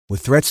With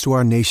threats to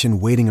our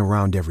nation waiting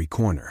around every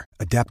corner,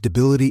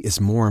 adaptability is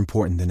more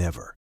important than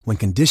ever. When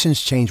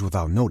conditions change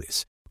without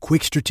notice,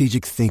 quick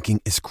strategic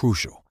thinking is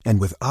crucial.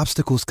 And with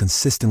obstacles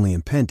consistently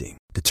impending,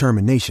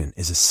 determination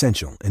is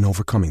essential in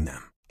overcoming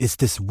them. It's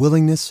this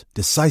willingness,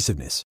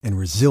 decisiveness, and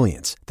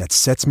resilience that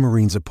sets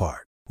Marines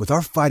apart. With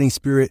our fighting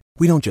spirit,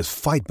 we don't just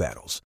fight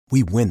battles,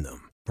 we win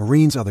them.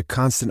 Marines are the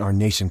constant our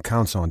nation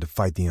counts on to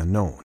fight the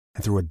unknown.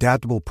 And through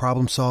adaptable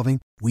problem solving,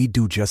 we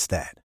do just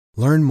that.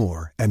 Learn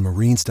more at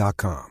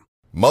marines.com.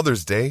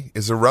 Mother's Day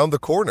is around the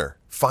corner.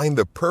 Find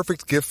the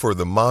perfect gift for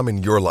the mom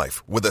in your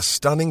life with a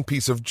stunning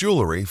piece of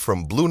jewelry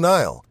from Blue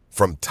Nile.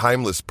 From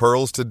timeless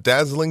pearls to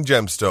dazzling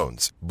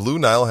gemstones, Blue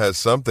Nile has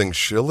something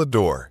she'll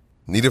adore.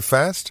 Need it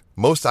fast?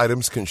 Most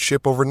items can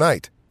ship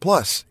overnight.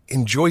 Plus,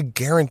 enjoy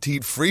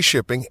guaranteed free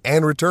shipping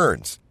and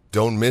returns.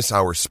 Don't miss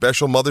our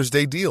special Mother's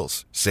Day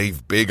deals.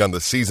 Save big on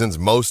the season's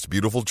most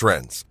beautiful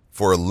trends.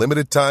 For a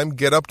limited time,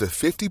 get up to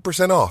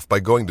 50% off by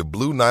going to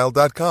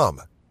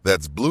BlueNile.com.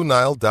 That's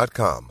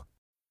BlueNile.com.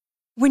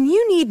 When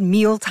you need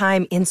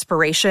mealtime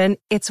inspiration,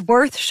 it's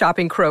worth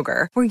shopping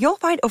Kroger, where you'll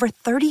find over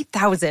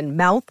 30,000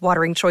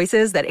 mouth-watering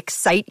choices that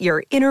excite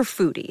your inner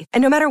foodie.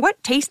 And no matter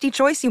what tasty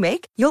choice you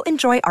make, you'll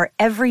enjoy our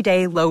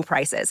everyday low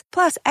prices,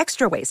 plus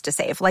extra ways to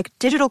save, like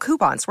digital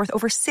coupons worth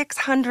over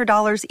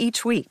 $600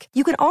 each week.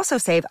 You can also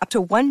save up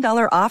to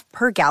 $1 off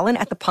per gallon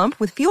at the pump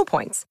with fuel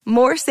points.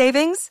 More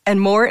savings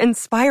and more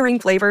inspiring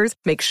flavors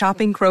make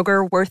shopping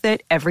Kroger worth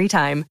it every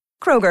time.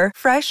 Kroger,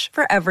 fresh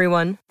for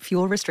everyone.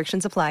 Fuel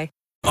restrictions apply.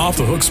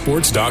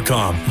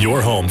 OffTheHookSports.com, your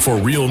home for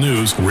real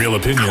news, real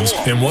opinions,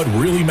 and what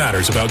really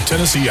matters about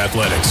Tennessee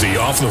athletics. The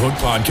Off the Hook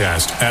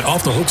podcast at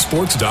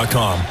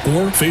OffTheHookSports.com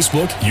or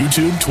Facebook,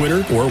 YouTube, Twitter,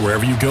 or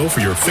wherever you go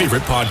for your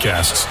favorite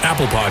podcasts.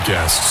 Apple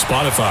Podcasts,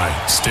 Spotify,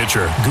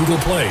 Stitcher, Google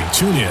Play,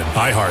 TuneIn,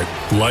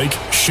 iHeart. Like,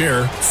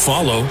 share,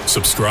 follow,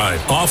 subscribe.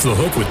 Off the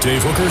Hook with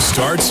Dave Hooker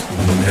starts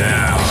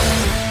now.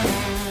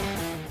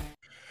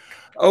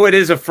 Oh, it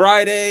is a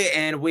Friday,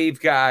 and we've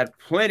got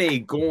plenty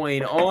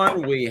going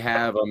on. We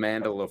have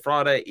Amanda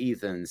LaFrada,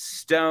 Ethan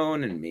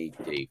Stone, and me,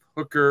 Dave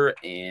Hooker,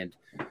 and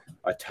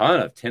a ton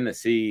of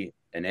Tennessee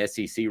and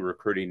SEC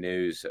recruiting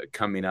news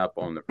coming up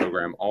on the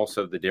program.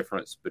 Also, the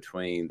difference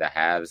between the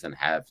haves and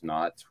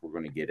have-nots. We're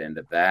going to get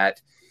into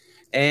that.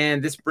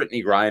 And this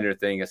Brittany Griner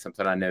thing is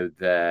something I know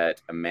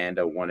that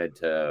Amanda wanted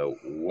to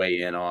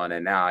weigh in on,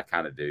 and now I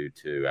kind of do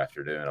too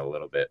after doing a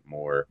little bit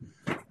more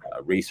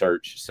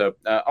research. So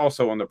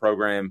also on the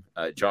program,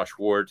 Josh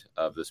Ward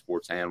of the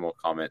Sports Animal,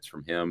 comments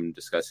from him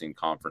discussing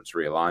conference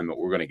realignment.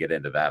 We're going to get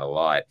into that a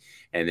lot.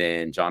 And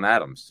then John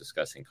Adams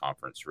discussing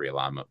conference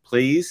realignment.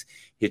 Please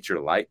hit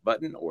your like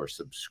button or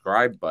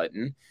subscribe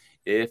button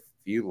if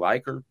you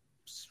like or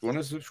want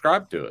to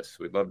subscribe to us.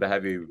 We'd love to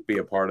have you be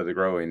a part of the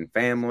growing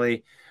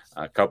family.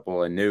 A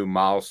couple of new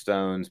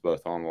milestones,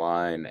 both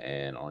online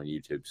and on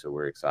YouTube. So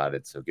we're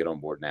excited. So get on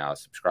board now.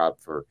 Subscribe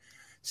for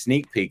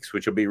sneak peeks,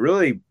 which will be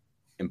really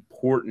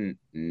important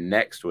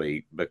next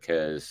week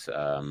because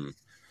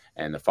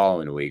and the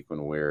following week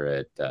when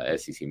we're at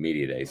SEC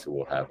Media Day. So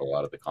we'll have a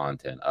lot of the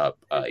content up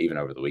even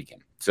over the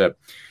weekend. So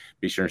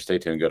be sure to stay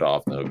tuned. Go to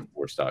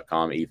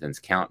offthehooksports.com. Ethan's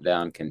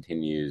countdown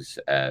continues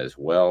as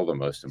well. The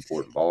most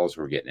important balls.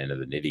 We're getting into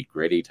the nitty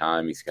gritty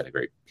time. He's got a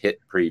great pit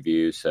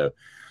preview. So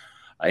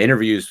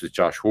interviews with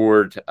Josh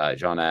Ward,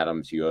 John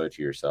Adams, you owe it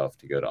to yourself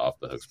to go to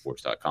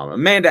offthehooksports.com.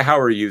 Amanda, how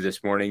are you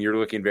this morning? You're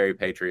looking very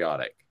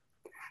patriotic.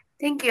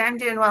 Thank you. I'm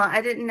doing well. I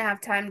didn't have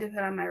time to put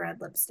on my red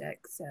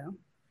lipstick, so.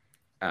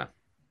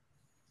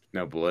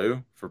 No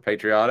blue for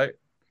patriotic?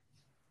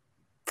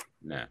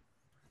 No.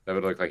 That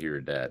would look like you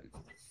were dead.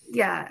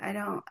 Yeah, I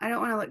don't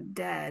want to look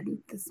dead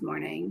this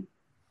morning.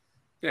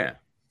 Yeah.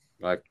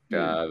 Like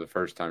the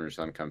first time your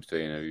son comes to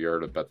you, you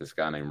heard about this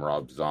guy named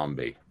Rob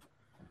Zombie.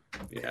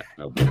 Yeah,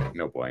 no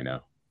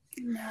bueno.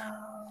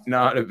 No.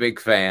 Not a big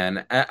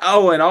fan.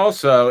 And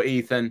also,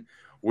 Ethan,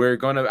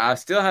 I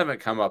still haven't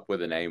come up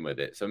with a name with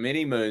it. So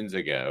many moons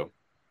ago,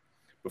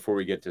 before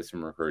we get to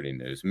some recruiting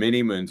news,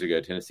 many moons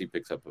ago, Tennessee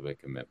picks up a big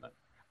commitment.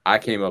 I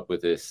came up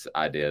with this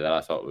idea that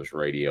I thought was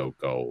radio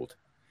gold.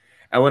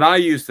 And when I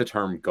use the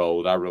term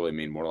gold, I really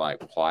mean more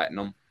like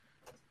platinum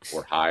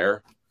or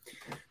higher.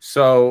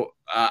 So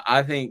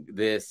I think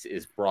this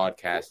is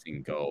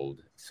broadcasting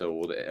gold.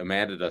 So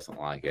Amanda doesn't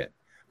like it.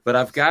 But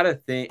I've got to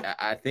think.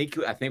 I think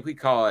we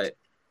call it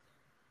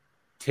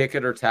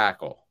ticket or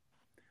tackle.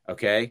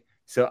 Okay.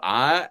 So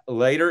I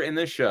later in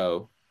the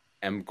show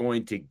am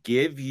going to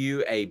give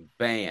you a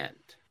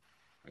band,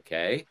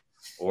 okay,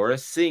 or a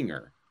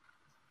singer,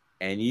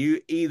 and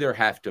you either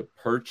have to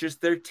purchase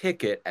their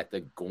ticket at the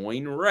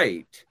going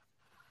rate,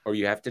 or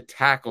you have to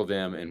tackle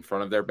them in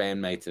front of their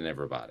bandmates and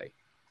everybody.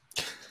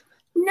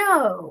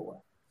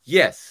 No.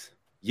 Yes,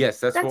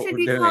 that's what we're doing. That should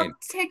be called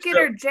ticket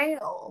or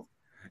jail.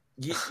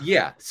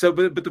 Yeah. So,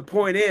 but the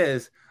point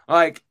is,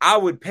 like, I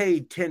would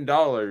pay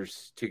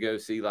 $10 to go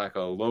see like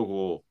a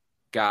local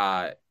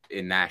guy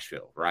in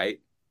Nashville, right?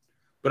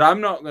 But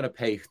I'm not going to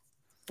pay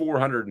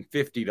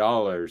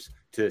 $450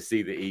 to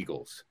see the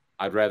Eagles.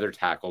 I'd rather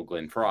tackle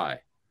Glenn Fry.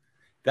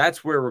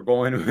 that's where we're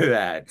going with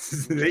that.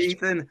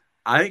 Ethan,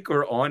 I think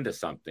we're on to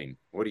something.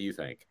 What do you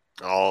think?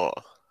 I'll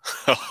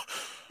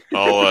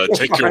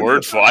take your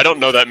word for it. I don't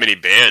know that many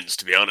bands,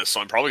 to be honest,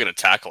 so I'm probably going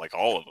to tackle like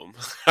all of them.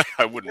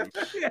 I wouldn't,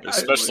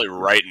 especially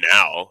right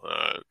now,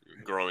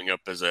 growing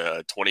up as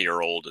a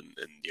 20-year-old in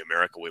the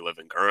America we live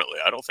in currently.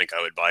 I don't think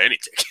I would buy any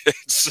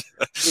tickets.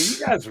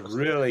 You guys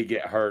really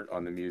get hurt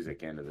on the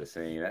music end of the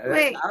scene.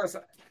 Wait,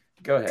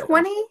 go ahead.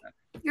 20?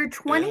 You're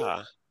 20?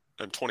 Yeah,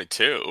 I'm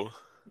 22.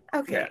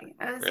 Okay.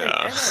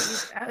 Yeah.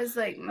 I was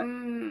like,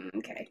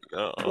 okay.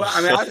 No. Well,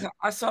 I mean,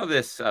 I saw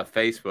this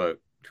Facebook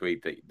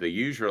tweet that the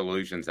Use Your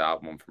Illusions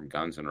album from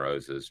Guns N'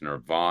 Roses,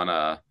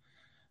 Nirvana,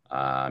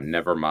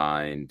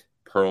 Nevermind,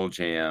 Pearl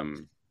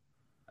Jam,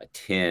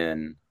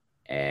 10,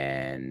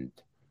 and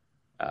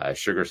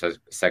Sugar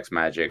Sex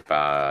Magic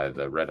by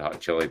the Red Hot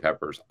Chili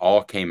Peppers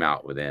all came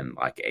out within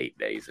like 8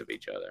 days of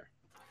each other.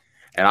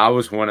 And I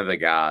was one of the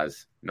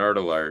guys, nerd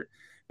alert,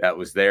 that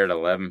was there at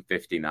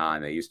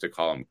 11:59. They used to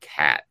call them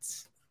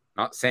Cats,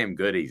 not Sam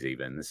Goody's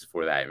even. This is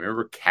for that.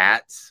 Remember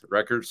Cats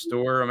record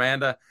store,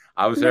 Amanda?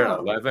 I was there at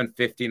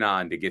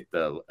 11:59 to get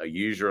the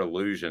Use Your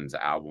Illusions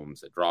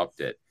albums that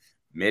dropped at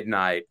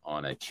midnight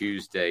on a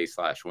Tuesday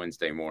 /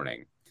 Wednesday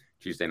morning,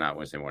 Tuesday night,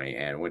 Wednesday morning,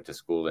 and went to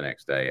school the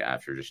next day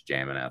after just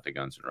jamming out the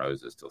Guns N'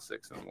 Roses till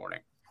 6 in the morning.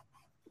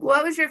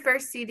 What was your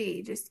first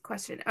CD? Just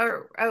question.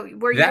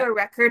 Were you a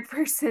record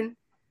person?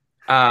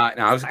 No,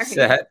 I was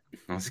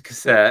a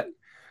cassette.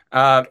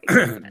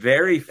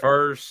 Very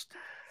first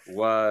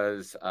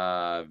was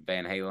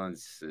Van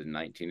Halen's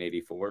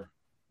 1984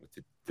 with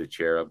the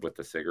cherub with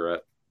the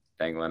cigarette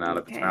dangling out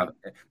of its mouth.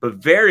 But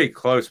very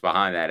close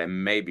behind that,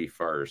 and maybe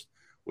first,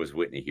 was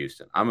Whitney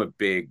Houston. I'm a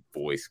big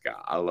voice guy.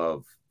 I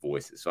love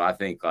voices. So I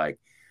think like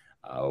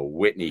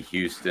Whitney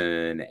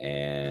Houston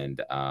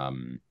and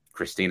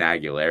Christina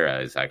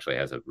Aguilera actually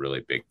has a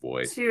really big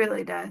voice. She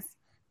really does.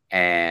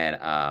 And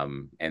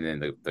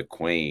then the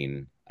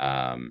Queen,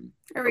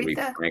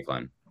 Aretha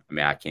Franklin. I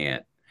mean, I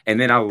can't. And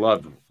then I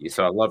loved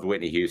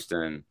Whitney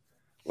Houston,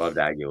 loved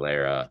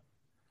Aguilera.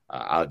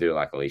 I'll do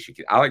like Alicia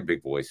Keys. I like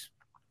big voice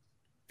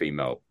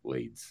female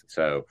leads.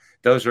 So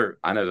those are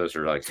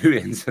like two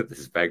ends of the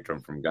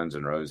spectrum from Guns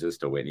N' Roses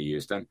to Whitney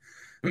Houston.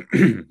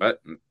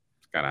 But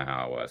it's kind of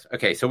how it was.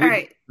 Okay, so all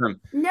right.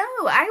 No,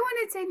 I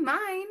want to say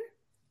mine.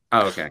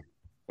 Oh, okay.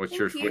 What's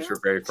your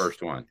very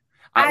first one?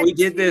 We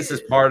did this as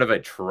part of a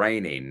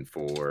training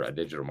for a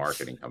digital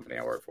marketing company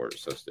I work for.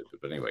 It's so stupid.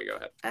 But anyway, go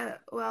ahead.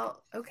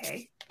 Well,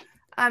 okay.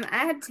 I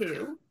had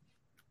two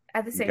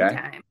at the same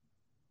time.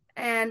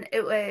 And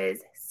it was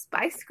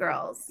Spice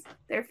Girls,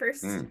 their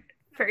first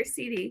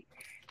CD.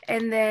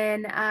 And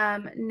then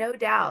No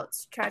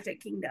Doubt's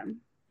Tragic Kingdom.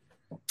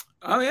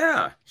 Oh,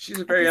 yeah. She's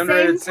a very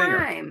underrated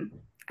singer.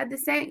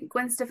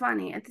 Gwen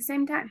Stefani at the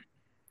same time.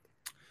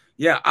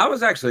 Yeah, I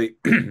was actually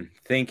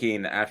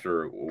thinking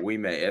after we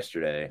met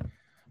yesterday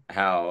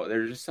how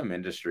there's just some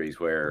industries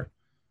where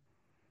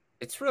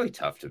it's really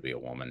tough to be a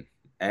woman.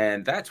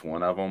 And that's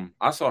one of them.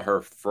 I saw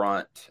her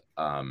front.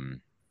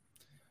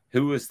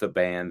 Who was the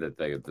band that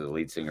the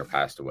lead singer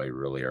passed away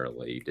really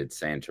early? Did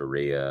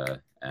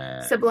Santeria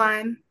and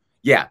Sublime.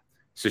 Yeah.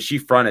 So she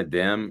fronted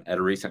them at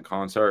a recent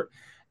concert.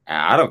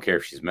 I don't care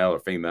if she's male or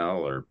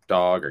female or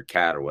dog or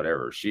cat or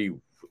whatever. She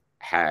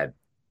had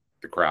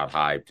the crowd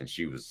hyped and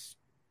she was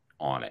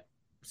on it.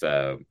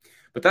 So,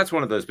 but that's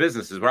one of those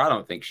businesses where I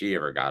don't think she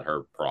ever got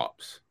her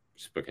props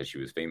just because she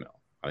was female.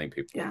 I think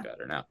people look at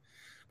her now.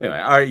 Anyway,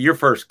 all right, your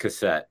first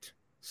cassette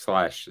 /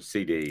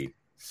 CD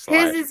 /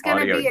 his is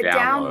going to be a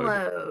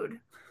download.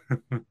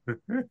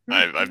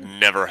 I've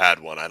never had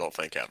one. I don't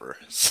think ever.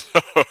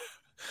 So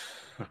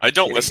I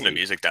don't listen to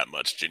music that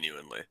much,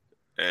 genuinely,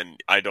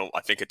 and I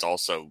think it's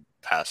also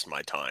past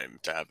my time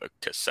to have a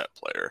cassette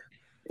player.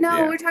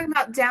 No, we're talking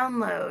about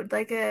download,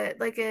 like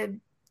a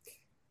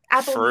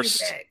Apple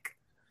Music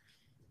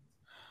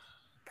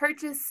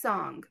purchase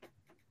song.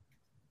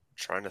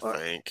 Trying to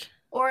think.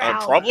 Or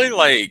probably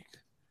like.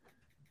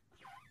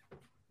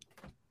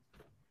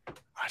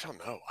 I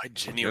don't know. I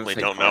genuinely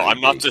don't know. I'm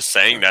not just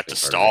saying that to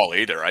stall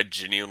either. I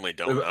genuinely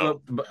don't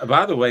know.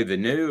 By the way, the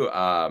new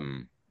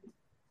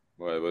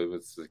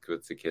what's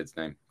the kid's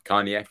name?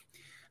 Kanye.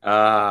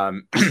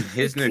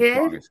 His new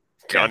song is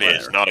Kanye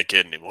is not a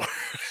kid anymore.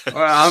 Well,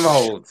 I'm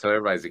old, so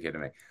everybody's a kid to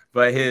me.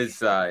 But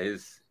his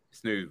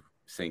new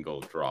single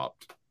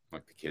dropped,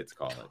 like the kids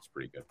call it. It's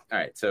pretty good. All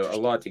right, so a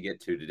lot to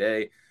get to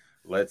today.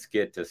 Let's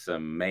get to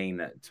some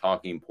main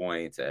talking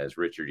points as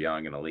Richard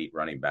Young, an elite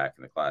running back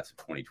in the class of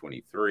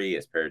 2023,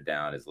 has pared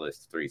down his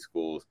list of 3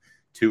 schools.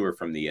 2 are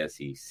from the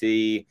SEC.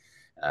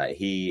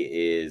 He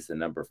is the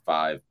number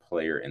 5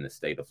 player in the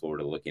state of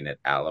Florida, looking at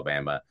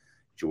Alabama,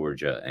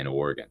 Georgia, and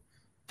Oregon.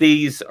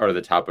 These are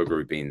the type of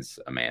groupings,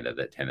 Amanda,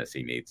 that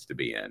Tennessee needs to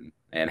be in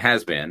and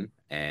has been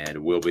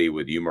and will be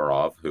with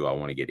Umarov, who I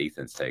want to get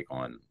Ethan's take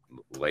on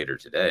later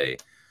today.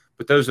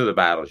 But those are the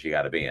battles you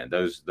got to be in.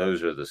 Those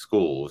are the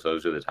schools.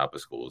 Those are the type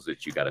of schools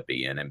that you got to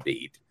be in and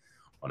beat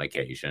on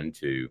occasion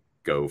to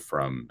go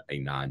from a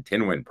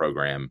 9-10 win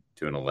program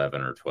to an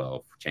 11 or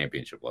 12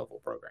 championship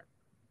level program.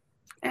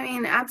 I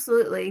mean,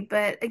 absolutely.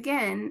 But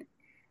again,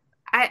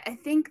 I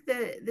think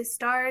the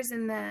stars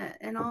and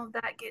all of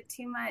that gets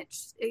too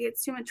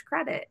much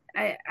credit.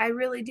 I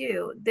really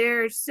do.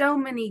 There's so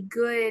many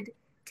good,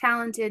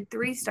 talented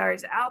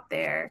 3-stars out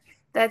there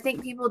that I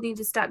think people need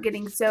to stop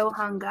getting so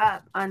hung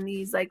up on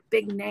these like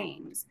big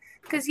names.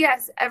 Because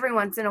yes, every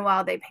once in a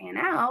while they pan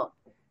out.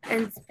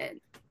 And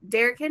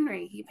Derrick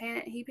Henry,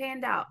 he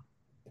panned out.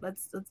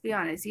 Let's be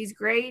honest. He's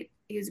great.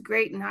 He was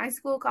great in high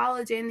school,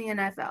 college, and the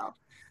NFL.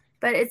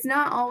 But it's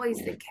not always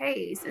the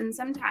case. And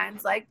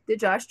sometimes, like the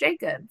Josh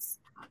Jacobs,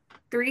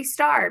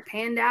 3-star,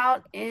 panned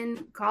out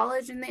in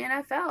college and the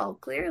NFL,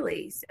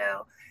 clearly.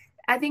 So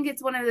I think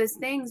it's one of those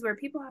things where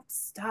people have to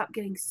stop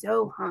getting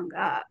so hung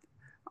up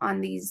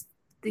on these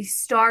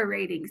star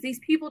ratings. These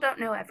people don't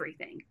know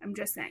everything. I'm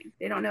just saying.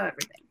 They don't know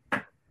everything.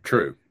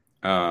 True.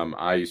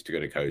 I used to go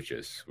to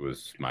Coaches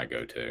was my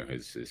go-to.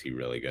 Is he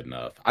really good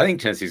enough? I think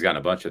Tennessee's gotten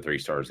a bunch of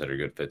 3-stars that are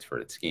good fits for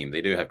its scheme.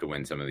 They do have to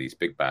win some of these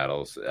big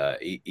battles.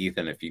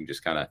 Ethan, if you can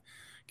just kind of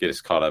get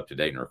us caught up to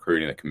date in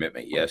recruiting, the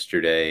commitment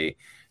yesterday,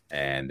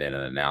 and then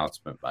an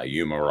announcement by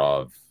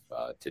Umarov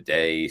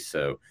today.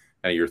 So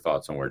kind of your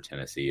thoughts on where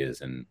Tennessee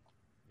is in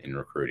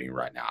recruiting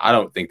right now. I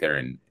don't think they're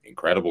in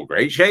incredible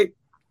great shape.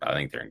 I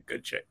think they're in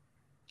good shape.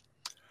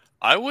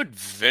 I would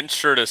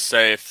venture to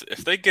say if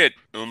they get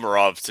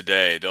Umarov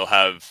today, they'll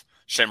have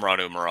Shamron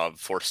Umarov,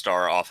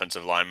 4-star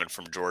offensive lineman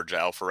from Georgia,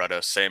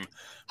 Alpharetta, same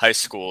high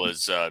school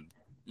as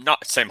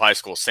not same high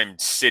school, same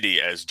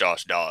city as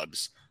Josh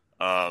Dobbs.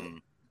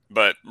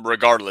 But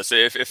regardless,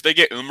 if they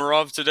get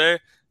Umarov today,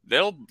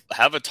 they'll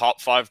have a top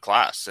 5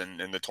 class in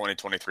the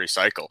 2023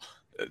 cycle.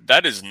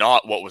 That is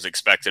not what was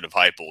expected of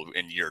Heupel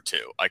in year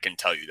 2. I can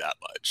tell you that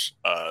much.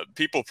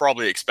 People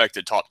probably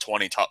expected top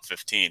 20, top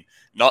 15,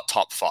 not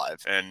top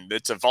 5. And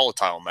it's a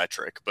volatile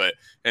metric,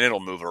 and it'll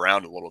move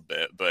around a little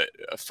bit. But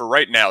for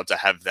right now, to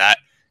have that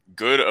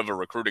good of a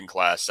recruiting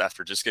class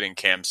after just getting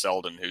Cam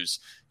Seldon, who's,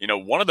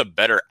 one of the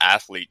better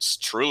athletes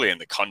truly in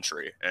the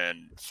country,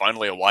 and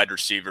finally a wide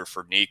receiver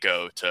for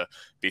Nico to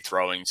be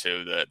throwing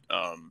to that,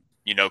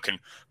 can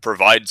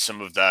provide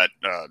some of that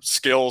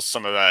skill,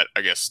 some of that,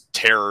 I guess,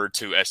 terror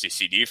to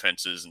SEC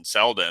defenses and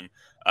Seldon.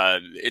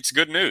 It's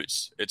good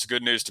news. It's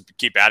good news to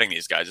keep adding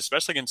these guys,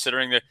 especially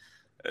considering that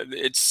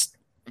it's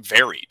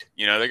varied.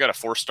 They got a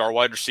 4-star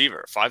wide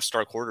receiver,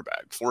 5-star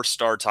quarterback,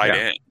 4-star tight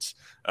ends,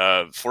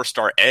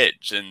 4-star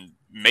edge, and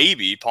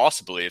maybe,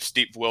 possibly, if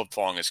Steve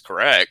Wiltfong is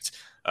correct,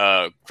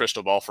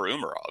 crystal ball for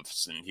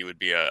Umarov, and he would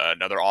be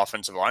another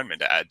offensive lineman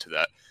to add to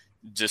that,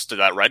 just to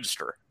that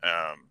register.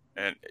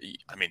 And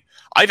I mean,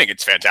 I think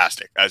it's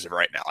fantastic as of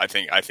right now. I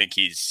think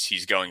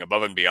he's going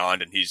above and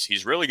beyond, and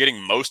he's really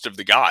getting most of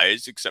the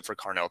guys, except for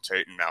Carnell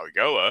Tate and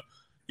Maligoa.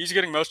 He's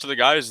getting most of the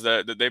guys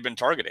that they've been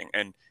targeting.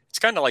 And it's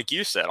kind of like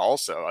you said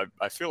also.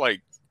 I feel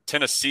like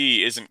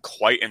Tennessee isn't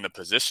quite in the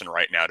position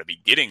right now to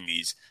be getting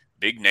these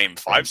big name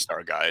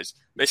 5-star guys.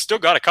 They still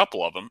got a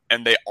couple of them,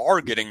 and they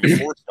are getting the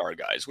 4-star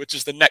guys, which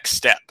is the next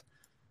step.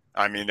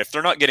 I mean, if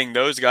they're not getting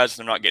those guys, if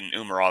they're not getting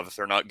Umarov, if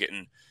they're not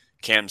getting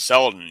Cam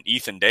Seldon,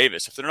 Ethan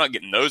Davis, if they're not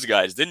getting those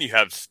guys, then you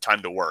have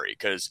time to worry.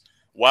 Because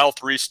while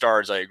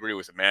 3-stars, I agree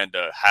with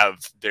Amanda,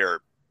 have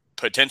their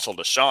potential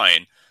to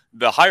shine,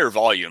 the higher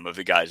volume of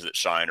the guys that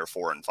shine are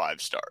 4 and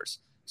 5 stars.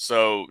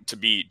 So to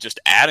be just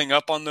adding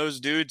up on those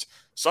dudes,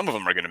 some of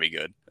them are going to be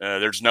good.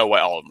 There's no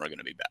way all of them are going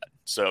to be bad.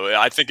 So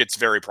I think it's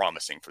very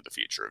promising for the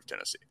future of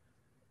Tennessee.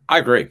 I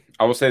agree.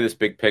 I will say this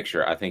big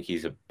picture. I think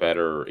he's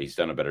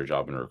done a better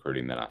job in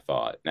recruiting than I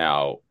thought.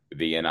 Now,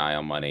 the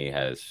NIL money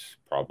has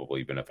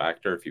probably been a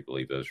factor if you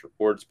believe those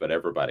reports, but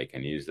everybody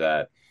can use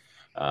that.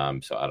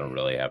 So I don't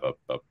really have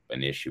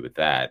an issue with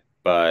that.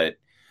 But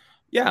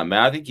yeah,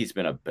 man, I think he's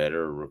been a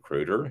better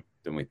recruiter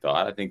than we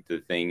thought. I think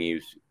the thing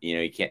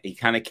he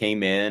kind of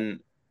came in,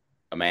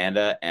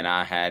 Amanda, and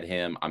I had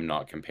him. I'm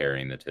not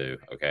comparing the two,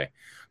 okay?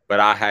 But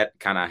I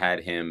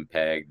had him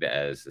pegged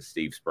as the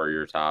Steve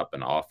Spurrier type,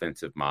 an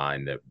offensive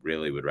mind that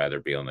really would rather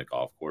be on the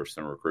golf course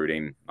than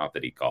recruiting. Not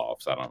that he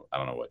golfs. I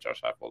don't know what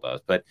Josh Heupel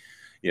does, but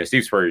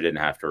Steve Spurrier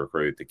didn't have to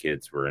recruit. The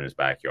kids were in his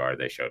backyard.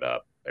 They showed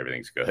up.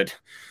 Everything's good.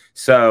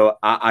 So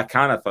I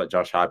kind of thought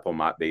Josh Heupel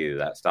might be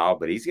that style,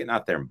 but he's getting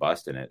out there and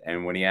busting it.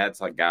 And when he adds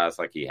like guys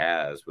like he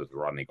has with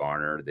Rodney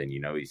Garner, then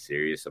he's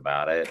serious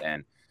about it.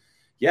 And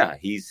yeah,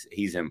 he's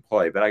in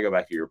play. But I go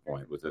back to your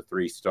point with a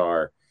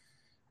 3-star.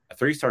 A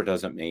 3-star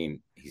doesn't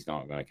mean he's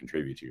not going to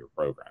contribute to your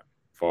program.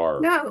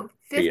 No,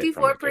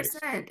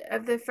 54%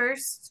 of the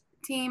first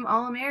team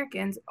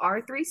All-Americans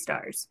are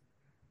 3-stars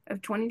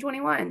of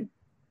 2021.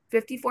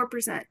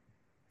 54%.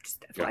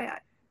 Just FYI. Yeah.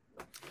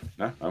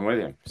 No, I'm with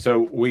you.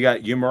 So we got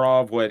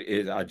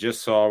Umarov. I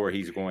just saw where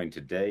he's going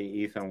today.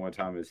 Ethan, what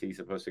time is he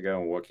supposed to go?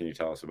 And what can you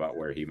tell us about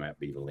where he might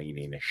be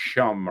leaning?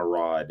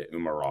 Shamron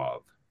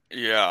Umarov.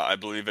 Yeah, I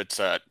believe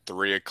it's at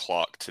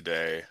 3:00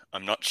 today.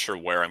 I'm not sure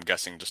where. I'm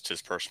guessing just his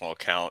personal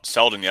account.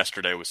 Seldon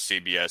yesterday was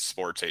CBS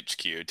Sports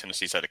HQ.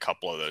 Tennessee's had a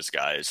couple of those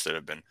guys that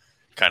have been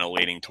kind of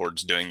leaning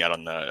towards doing that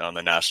on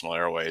the national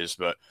airways.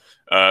 But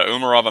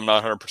Umarov, I'm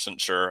not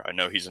 100% sure. I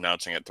know he's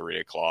announcing at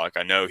 3:00.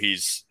 I know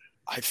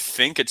I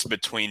think it's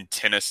between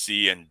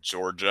Tennessee and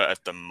Georgia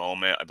at the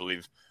moment. I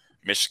believe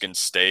Michigan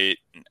State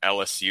and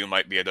LSU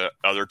might be the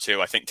other two.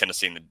 I think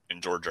Tennessee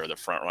and Georgia are the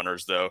front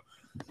runners, though.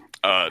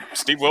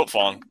 Steve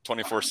Wiltfong,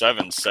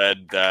 24/7,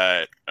 said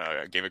that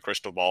gave a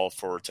crystal ball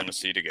for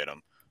Tennessee to get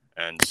them.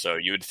 And so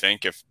you would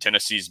think if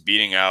Tennessee's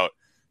beating out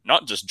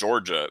not just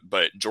Georgia,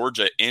 but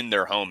Georgia in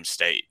their home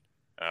state,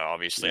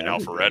 obviously in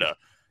Alpharetta,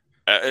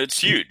 it's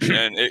huge.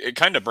 And it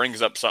kind of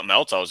brings up something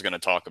else I was going to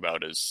talk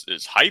about is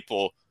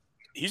Heupel.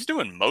 He's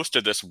doing most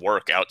of this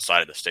work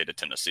outside of the state of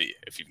Tennessee,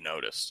 if you've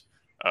noticed.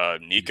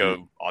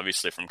 Nico,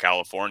 obviously from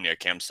California,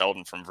 Cam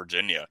Seldon from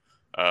Virginia,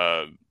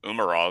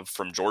 Umarov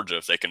from Georgia,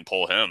 if they can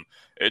pull him.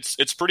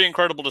 It's pretty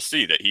incredible to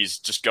see that he's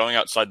just going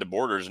outside the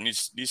borders and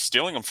he's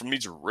stealing them from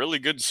these really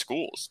good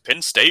schools.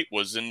 Penn State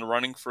was in the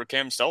running for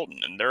Cam Seldon,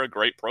 and they're a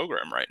great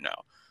program right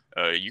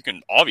now. You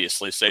can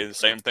obviously say the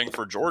same thing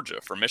for Georgia,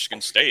 for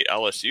Michigan State,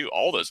 LSU,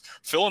 all those.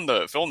 Fill in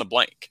the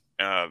blank.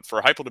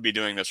 For Heupel to be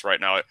doing this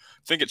right now, I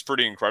think it's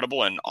pretty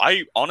incredible, and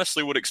I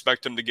honestly would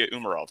expect him to get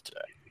Umarov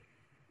today.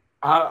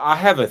 I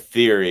have a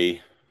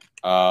theory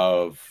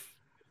of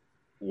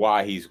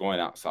why he's going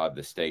outside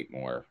the state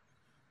more.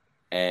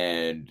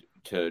 And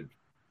to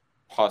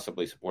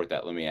possibly support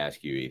that, let me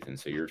ask you, Ethan.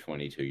 So you're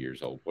 22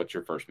 years old. What's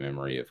your first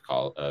memory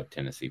of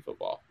Tennessee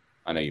football?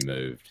 I know you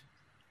moved.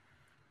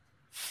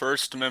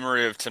 First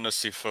memory of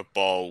Tennessee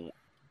football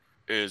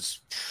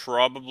is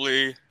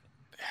probably,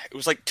 it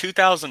was like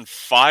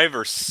 2005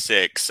 or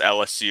 6,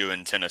 LSU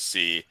in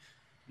Tennessee.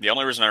 The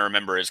only reason I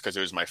remember is because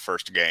it was my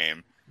first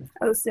game.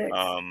 06.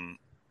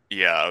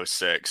 Yeah,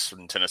 06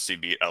 when Tennessee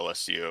beat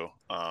LSU.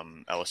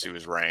 LSU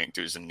was ranked.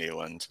 It was in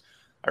Neyland.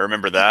 I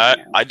remember that.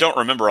 I don't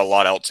remember a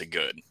lot else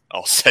good.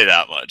 I'll say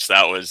that much.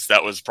 That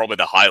was probably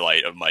the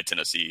highlight of my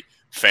Tennessee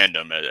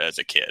fandom as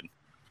a kid.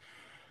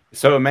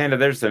 So, Amanda,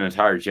 there's an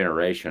entire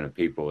generation of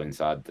people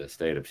inside the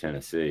state of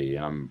Tennessee.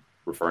 I'm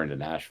referring to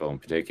Nashville in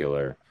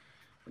particular,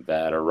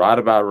 that are right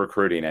about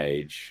recruiting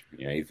age.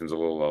 You know, Ethan's a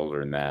little older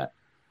than that,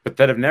 but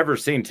that have never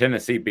seen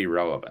Tennessee be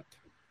relevant.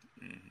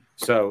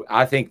 So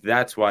I think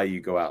that's why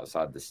you go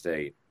outside the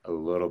state a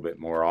little bit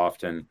more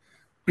often.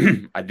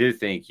 I do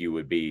think you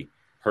would be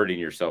hurting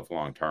yourself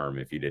long term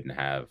if you didn't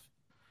have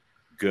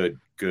good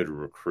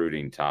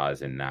recruiting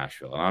ties in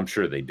Nashville. And I'm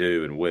sure they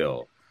do and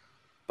will.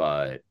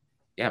 But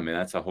yeah, I mean,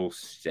 that's a whole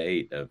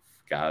state of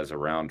guys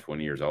around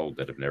 20 years old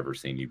that have never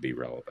seen you be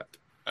relevant.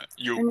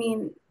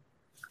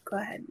 Go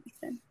ahead,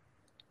 Ethan.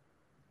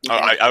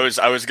 I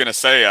was going to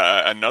say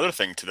another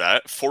thing to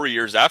that. 4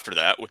 years after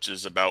that, which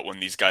is about when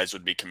these guys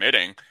would be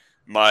committing,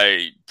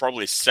 my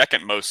probably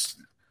second most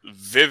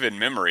vivid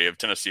memory of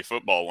Tennessee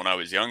football when I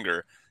was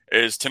younger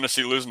is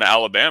Tennessee losing to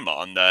Alabama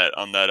on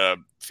that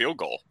field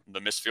goal, the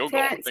missed field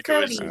goal. I think it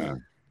was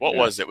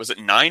was it? Was it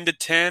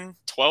 9-10,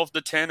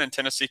 12-10, and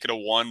Tennessee could have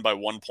won by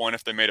 1 point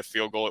if they made a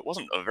field goal? It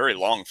wasn't a very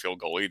long field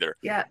goal either.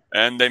 Yeah,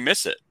 and they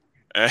miss it.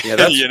 Yeah,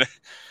 that's,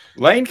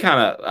 Lane kind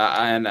of,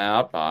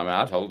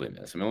 I told him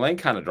this. I mean, Lane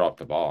kind of dropped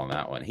the ball on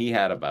that one. He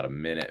had about a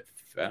minute,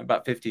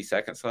 about 50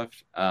 seconds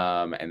left,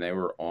 and they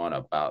were on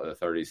about the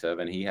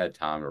 37. He had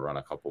time to run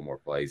a couple more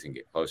plays and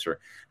get closer.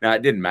 Now,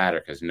 it didn't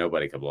matter because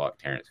nobody could block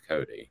Terrence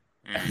Cody.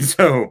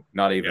 So,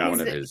 not even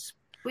one of his.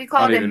 We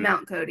called him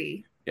Mount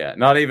Cody. Yeah,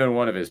 not even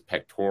one of his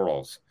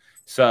pectorals.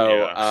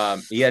 So,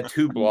 he had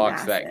 2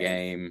 blocks that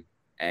game.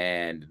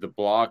 And the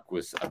block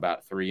was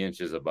about 3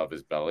 inches above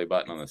his belly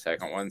button on the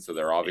second one. So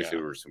there obviously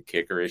were some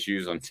kicker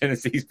issues on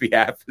Tennessee's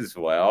behalf as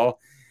well.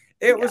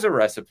 It was a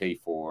recipe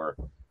for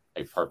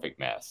a perfect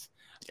mess.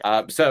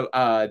 So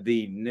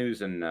the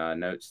news and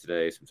notes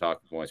today, some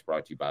talking points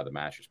brought to you by The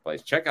Mattress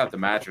Place. Check out The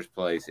Mattress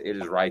Place. It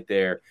is right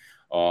there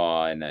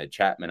on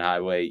Chapman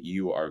Highway.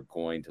 You are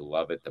going to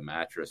love it. The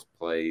Mattress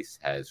Place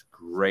has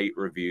great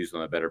reviews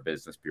on the Better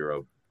Business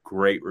Bureau,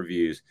 great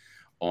reviews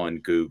on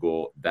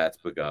Google. That's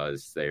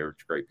because they are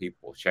great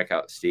people. Check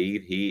out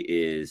Steve. He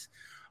is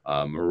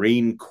a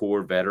Marine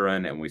Corps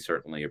veteran, and we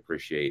certainly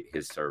appreciate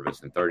his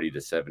service. And 30 to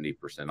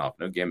 70% off.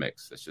 No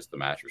gimmicks. It's just The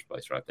Mattress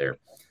Place right there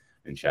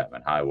in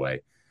Chapman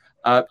Highway.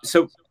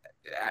 So,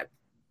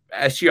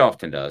 as she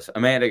often does,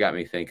 Amanda got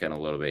me thinking a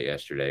little bit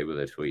yesterday with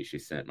a tweet she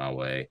sent my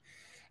way.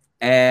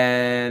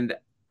 And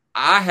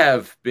I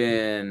have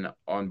been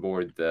on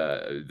board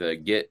the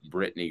get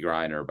Brittany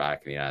Griner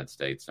back in the United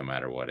States, no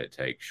matter what it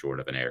takes, short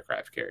of an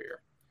aircraft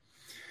carrier.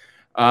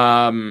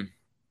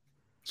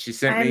 She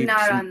sent me. I'm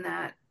not on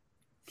that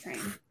train.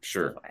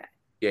 Sure.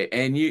 Yeah,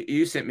 and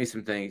you sent me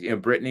some things. You know,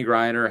 Brittany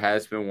Griner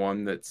has been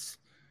one that's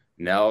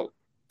knelt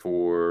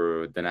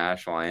for the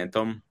national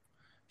anthem.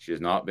 She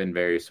has not been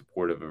very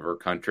supportive of her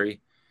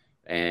country.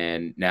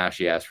 And now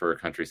she asked for her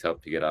country's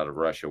help to get out of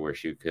Russia, where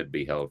she could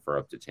be held for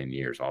up to 10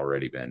 years.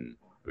 Already been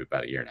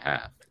about 1.5 years,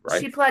 right?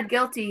 She pled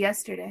guilty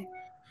yesterday.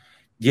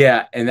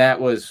 Yeah, and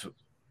that was,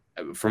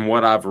 from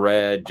what I've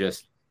read,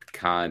 just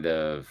kind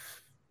of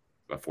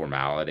a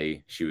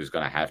formality. She was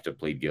going to have to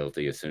plead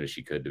guilty as soon as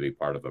she could to be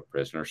part of a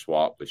prisoner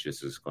swap, which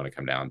this is going to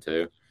come down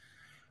to.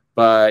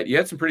 But you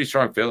had some pretty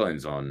strong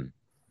feelings on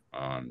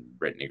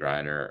Brittany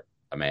Griner,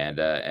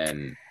 Amanda,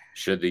 and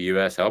should the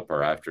U.S. help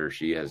her after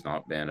she has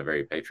not been a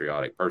very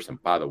patriotic person?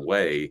 By the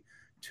way,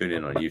 tune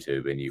in on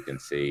YouTube and you can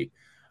see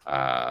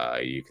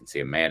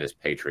Amanda's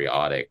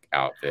patriotic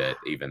outfit,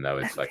 even though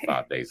it's like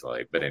 5 days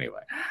late. But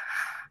anyway.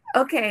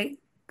 Okay,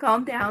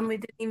 calm down. We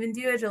didn't even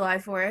do a July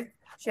 4th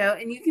show,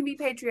 and you can be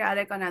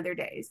patriotic on other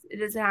days. It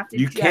doesn't have to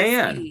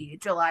be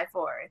July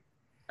 4th.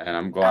 And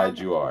I'm glad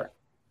you are.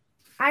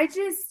 I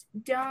just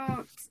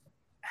don't.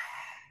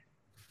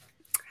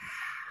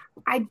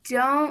 I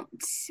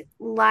don't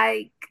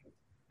like.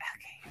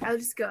 Okay, I'll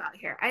just go out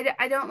here.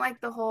 I don't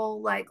like the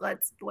whole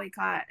let's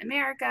boycott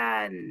America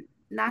and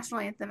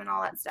national anthem and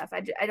all that stuff.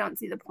 I don't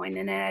see the point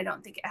in it. I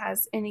don't think it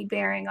has any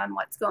bearing on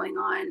what's going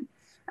on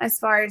as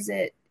far as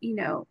it,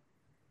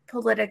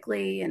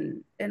 politically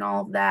and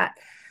all of that.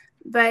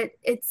 But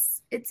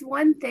it's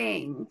one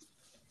thing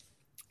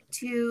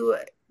to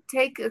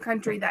take a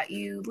country that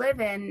you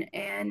live in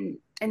and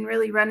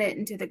really run it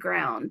into the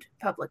ground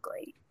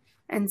publicly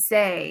and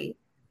say,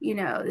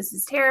 this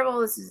is terrible.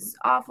 This is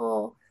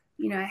awful.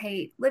 I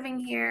hate living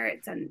here.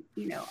 It's,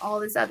 all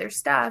this other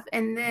stuff.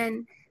 And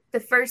then the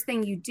first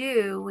thing you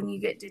do when you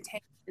get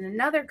detained in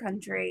another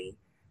country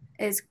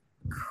is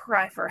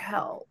cry for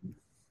help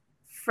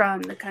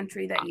from the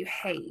country that you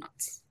hate.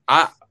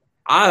 I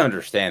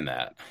understand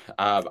that.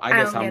 I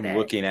guess I'm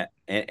looking at,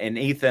 and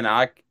Ethan,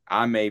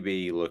 I may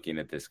be looking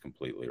at this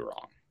completely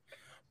wrong,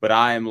 but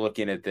I am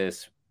looking at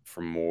this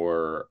from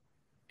more,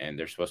 and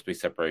there's supposed to be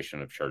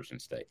separation of church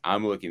and state.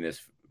 I'm looking at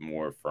this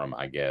more from,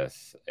 I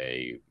guess,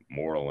 a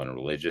moral and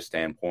religious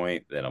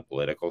standpoint than a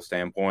political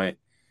standpoint.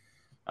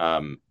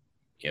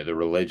 The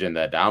religion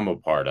that I'm a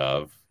part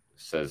of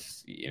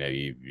says,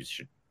 you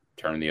should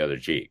turn the other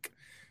cheek.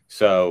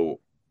 So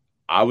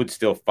I would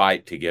still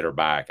fight to get her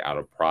back out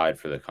of pride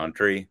for the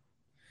country.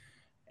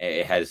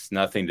 It has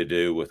nothing to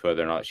do with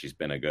whether or not she's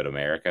been a good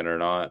American or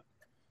not,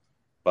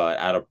 but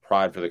out of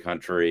pride for the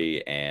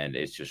country, and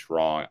it's just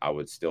wrong, I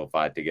would still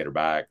fight to get her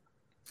back.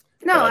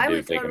 No, I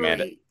would think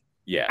totally.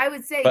 I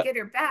would say get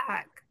her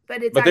back,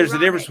 but there's a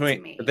difference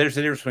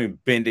between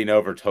bending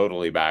over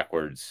totally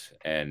backwards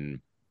and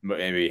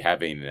maybe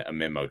having a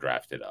memo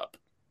drafted up.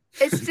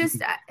 It's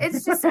just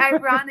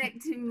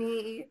ironic to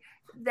me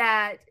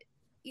that,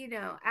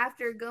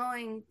 after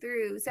going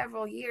through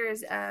several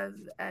years of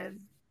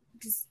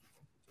just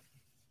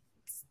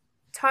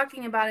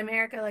talking about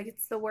America like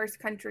it's the worst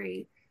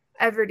country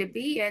ever to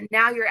be in,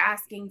 now you're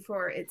asking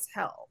for its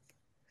help.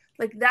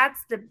 Like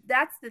that's the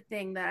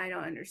thing that I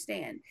don't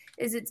understand,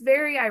 is it's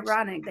very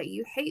ironic that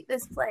you hate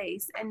this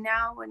place, and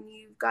now when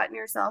you've gotten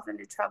yourself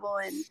into trouble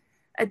in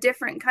a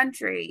different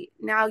country,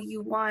 now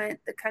you want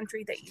the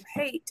country that you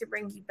hate to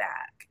bring you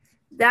back.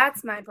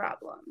 That's my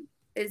problem.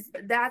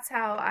 That's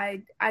how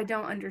I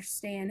don't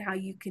understand how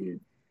you can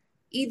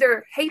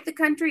either hate the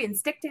country and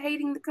stick to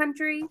hating the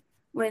country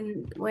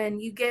when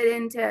you get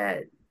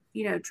into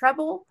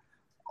trouble,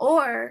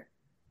 or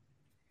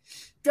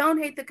don't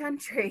hate the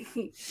country.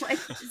 Like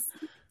just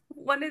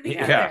one or the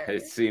other. Yeah,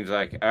 it seems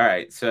like. All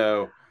right,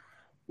 so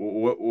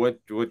what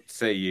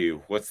say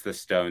you? What's the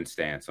Stone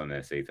stance on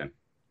this, Ethan?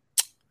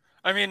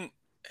 I mean,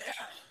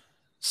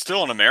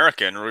 still an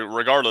American,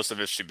 regardless of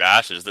if she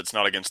bashes, that's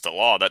not against the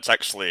law. That's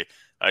actually,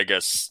 I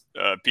guess,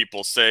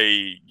 people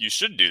say you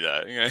should do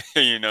that.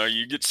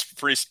 You get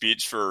free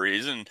speech for a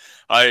reason.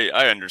 I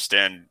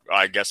understand,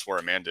 I guess, where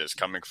Amanda is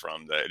coming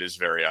from, that it is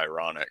very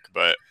ironic.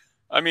 But,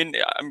 I mean,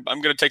 I'm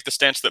going to take the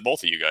stance that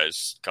both of you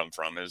guys come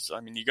from is,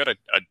 you got to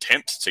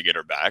attempt to get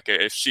her back.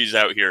 If she's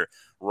out here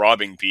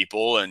robbing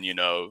people and,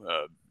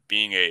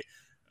 being a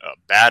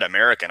bad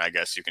American, I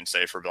guess you can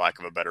say, for lack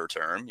of a better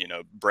term,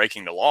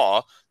 breaking the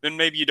law, then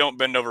maybe you don't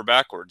bend over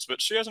backwards.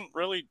 But she hasn't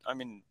really,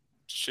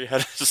 she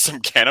had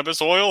some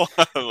cannabis oil.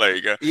 That's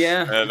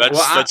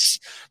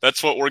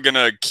what we're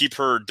gonna keep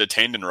her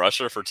detained in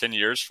Russia for 10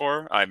 years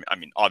for.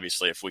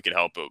 Obviously, if we could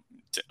help it,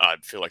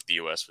 I'd feel like the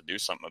U.S. would do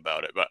something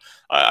about it. But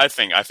I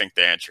think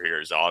the answer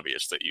here is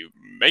obvious, that you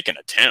make an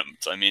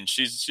attempt.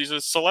 She's a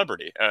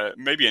celebrity,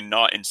 maybe a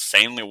not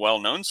insanely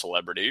well-known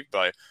celebrity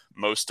by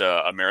most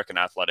American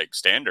athletic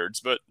standards,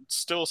 but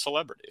still a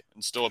celebrity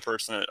and still a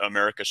person that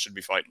America should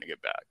be fighting to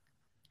get back.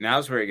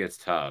 Now's where it gets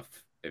tough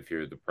if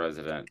you're the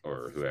president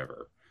or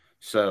whoever.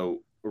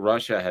 So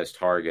Russia has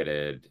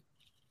targeted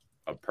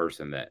a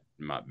person that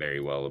might very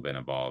well have been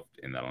involved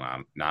in the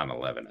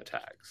 9/11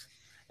 attacks,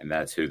 and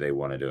that's who they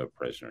want to do a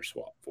prisoner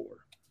swap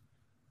for.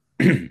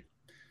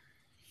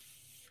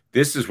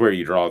 This is where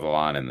you draw the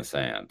line in the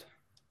sand.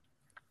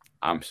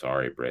 I'm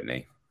sorry,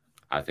 Brittany.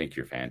 I think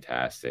you're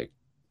fantastic.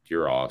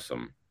 You're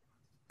awesome.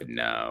 But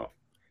no,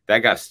 that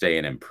guy's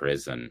staying in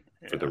prison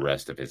for the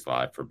rest of his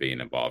life for being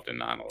involved in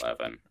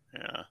 9/11.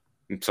 Yeah.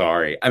 I'm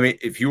sorry.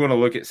 If you want to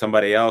look at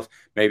somebody else,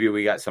 maybe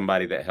we got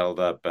somebody that held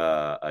up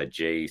a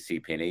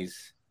J.C.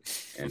 Penney's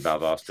in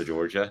Valdosta,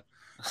 Georgia.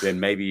 Then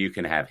maybe you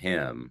can have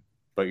him,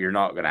 but you're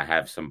not going to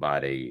have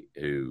somebody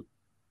who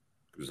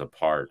was a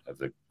part of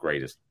the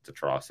greatest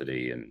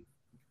atrocity in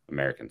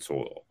American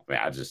soil.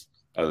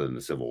 Other than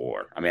the Civil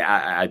War.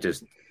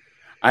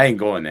 I ain't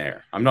going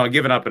there. I'm not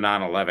giving up a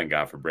 9/11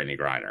 guy for Brittany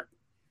Griner.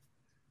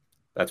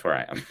 That's where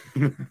I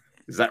am.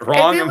 Is that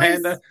wrong,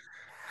 Amanda?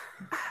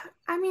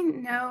 I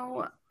mean,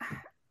 no.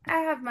 I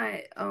have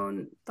my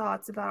own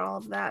thoughts about all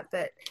of that,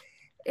 but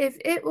if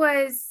it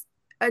was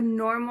a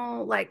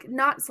normal, like,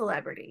 not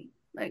celebrity,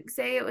 like,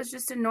 say it was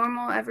just a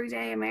normal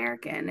everyday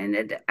American, and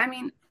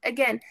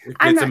again,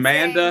 I'm not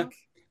saying...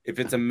 If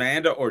it's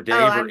Amanda or Dave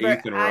or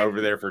Ethan, we're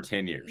over there for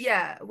 10 years.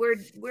 Yeah,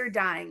 we're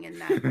dying in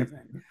that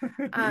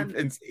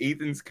prison.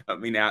 Ethan's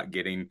coming out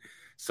getting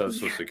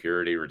Social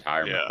Security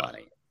retirement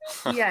money.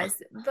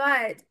 Yes,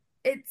 but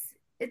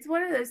it's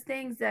one of those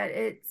things that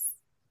it's,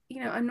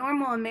 a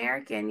normal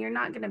American, you're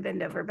not going to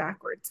bend over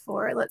backwards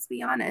for, let's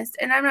be honest.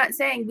 And I'm not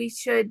saying we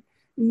should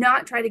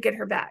not try to get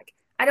her back.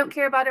 I don't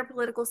care about her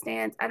political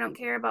stance. I don't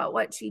care about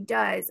what she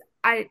does.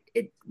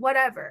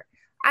 Whatever.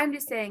 I'm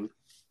just saying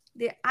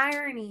the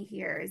irony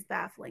here is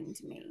baffling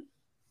to me.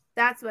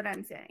 That's what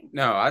I'm saying.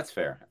 No, that's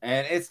fair.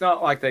 And it's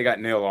not like they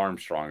got Neil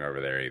Armstrong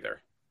over there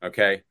either.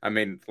 Okay? I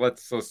mean,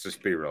 let's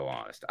just be real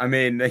honest. I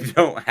mean, they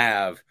don't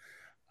have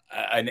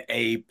an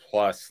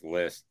A-plus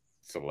list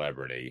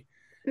celebrity.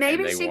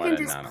 Maybe she can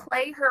just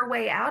play her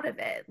way out of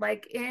it.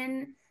 Like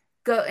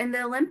go in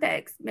the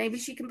Olympics. Maybe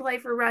she can play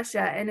for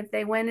Russia, and if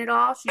they win it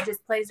all, she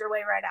just plays her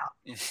way right out.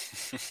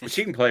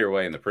 She can play her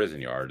way in the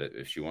prison yard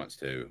if she wants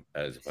to,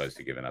 as opposed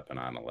to giving up a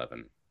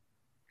 9/11.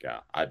 Yeah,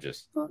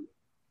 that's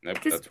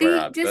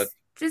where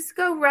just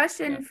go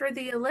Russian for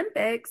the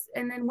Olympics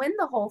and then win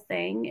the whole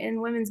thing in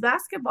women's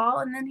basketball,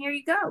 and then here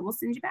you go. We'll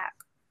send you back.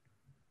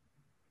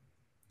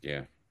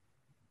 Yeah.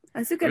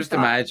 That's a good Just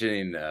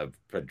imagining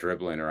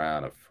dribbling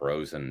around a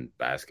frozen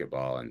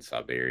basketball in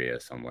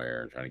Siberia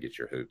somewhere and trying to get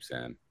your hoops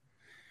in.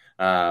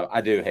 I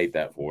do hate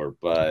that for her,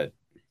 but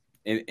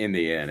in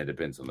the end, it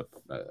depends on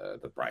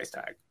the price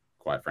tag,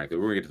 quite frankly.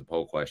 We're going to get to the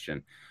poll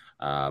question.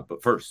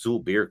 But first, Sewell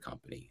Beer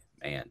Company,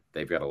 man,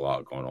 they've got a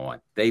lot going on.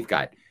 They've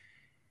got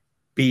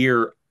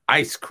beer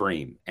ice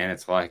cream, and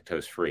it's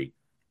lactose-free.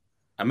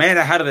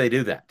 Amanda, how do they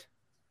do that?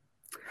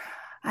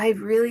 I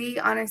really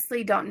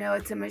honestly don't know.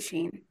 It's a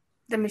machine.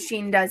 The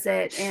machine does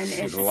it, and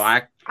it's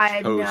lactose. I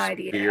have no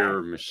idea. Beer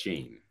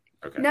machine.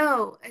 Okay.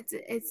 No,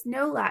 it's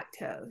no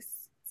lactose.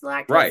 It's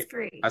lactose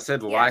free. I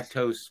said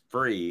lactose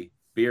free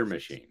beer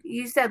machine.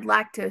 You said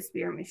lactose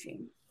beer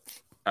machine.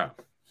 Oh,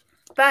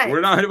 but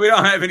we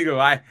don't have any.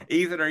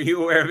 Ethan, are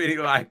you aware of any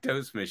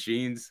lactose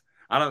machines?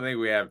 I don't think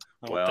we have.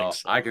 Well,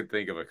 I can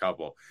think of a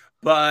couple,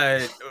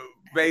 but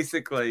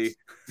basically,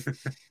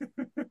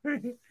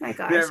 my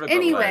gosh.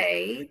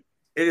 Anyway,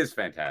 it is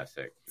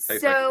fantastic. It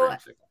tastes like a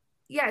dreamsicle.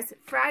 Yes,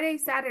 Friday,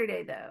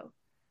 Saturday, though,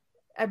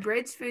 a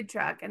Bridge food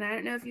truck, and I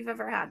don't know if you've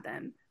ever had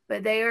them,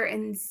 but they are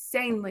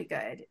insanely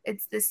good.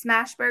 It's the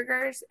smash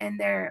burgers, and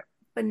they're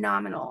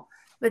phenomenal.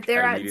 But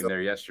they're I was eating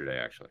there yesterday,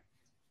 actually.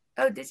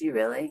 Oh, did you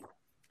really?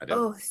 I did.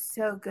 Oh,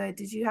 so good.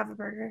 Did you have a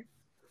burger?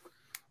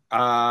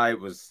 It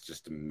was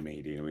just a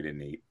meeting. We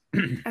didn't eat.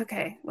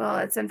 Okay, well,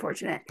 it's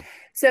unfortunate.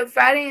 So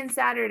Friday and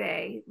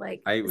Saturday,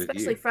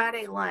 especially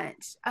Friday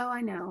lunch. Oh,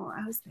 I know.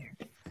 I was there.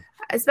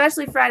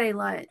 Especially Friday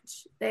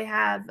lunch, they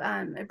have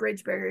a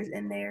Bridge Burgers,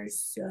 and they're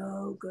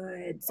so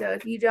good. So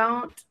if you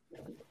don't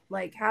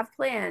have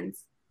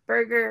plans,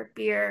 burger,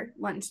 beer,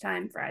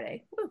 lunchtime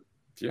Friday. Woo.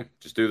 Yeah,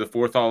 just do the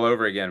 4th all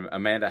over again.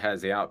 Amanda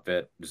has the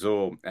outfit.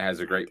 Zool has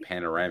a great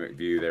panoramic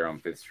view there on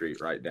 5th Street,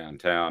 right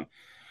downtown.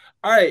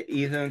 All right,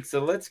 Ethan.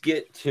 So let's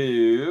get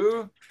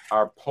to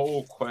our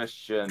poll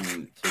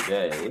question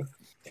today.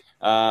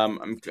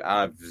 I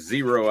have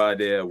zero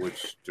idea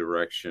which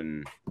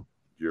direction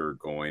you're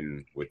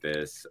going with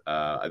this.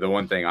 The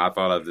one thing I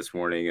thought of this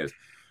morning is,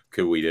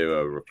 could we do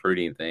a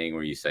recruiting thing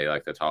where you say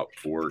the top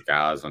 4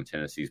 guys on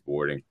Tennessee's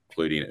board,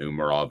 including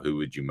Umarov, who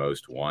would you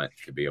most want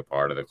to be a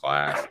part of the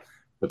class?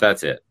 But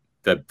that's it.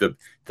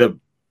 The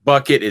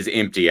bucket is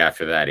empty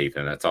after that,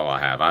 Ethan. That's all I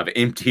have. I've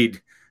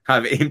emptied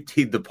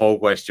the poll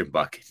question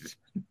bucket.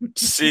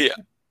 See,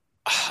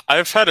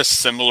 I've had a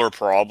similar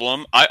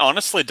problem. I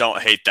honestly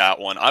don't hate that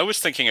one. I was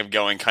thinking of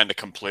going kind of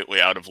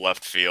completely out of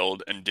left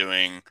field and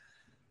doing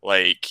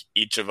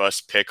each of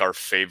us pick our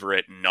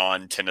favorite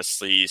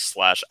non-Tennessee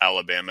 /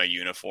 Alabama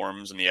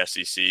uniforms in the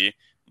SEC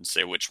and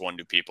say which one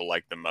do people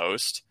like the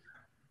most.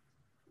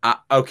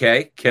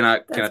 Okay. Can I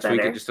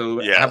tweak it just a little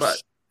bit? Yes. How about,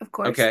 of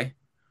course.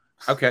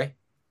 Okay.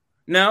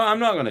 No, I'm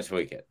not going to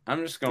tweak it.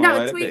 I'm just going to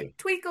let it be.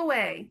 Tweak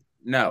away.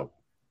 No.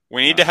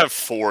 We need to have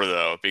 4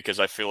 though, because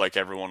I feel like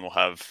everyone will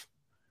have,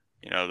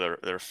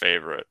 their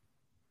favorite.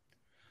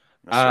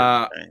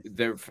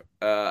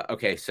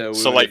 Okay, so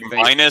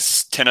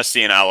minus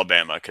Tennessee and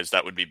Alabama, because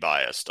that would be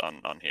biased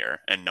on here,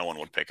 and no one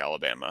would pick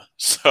Alabama.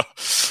 So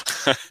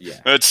yeah,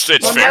 it's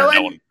fair.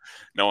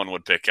 No one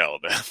would pick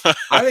Alabama.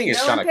 I think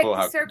it's kind of cool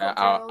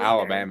how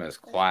Alabama is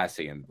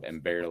classy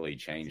and barely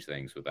change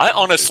things with that. I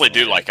honestly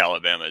do like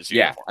Alabama's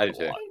uniform. Yeah, I do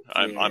too.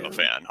 I'm a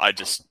fan.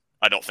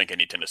 I don't think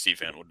any Tennessee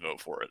fan would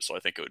vote for it, so I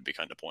think it would be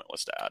kind of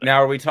pointless to add it.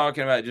 Now, are we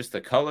talking about just the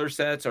color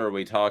sets, or are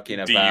we talking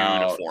about the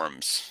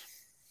uniforms?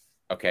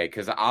 Okay,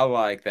 because I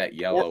like that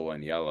yellow at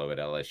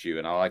LSU,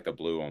 and I like the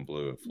blue on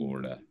blue at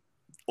Florida.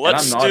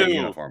 I'm not a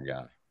uniform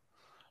guy.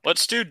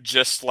 Let's do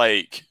just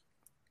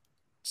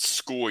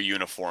school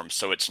uniforms,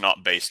 so it's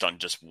not based on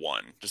just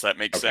one. Does that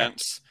make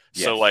sense?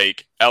 Yes. So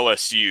like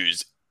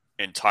LSU's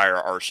entire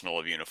arsenal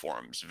of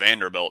uniforms,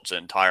 Vanderbilt's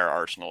entire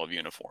arsenal of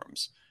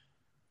uniforms.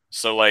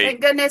 So like,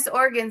 thank goodness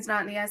Oregon's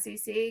not in the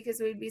SEC, because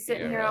we'd be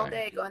sitting here all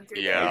day going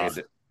through those.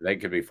 They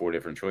could be 4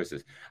 different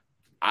choices.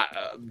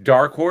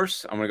 Dark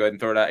horse, I'm going to go ahead and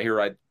throw it out here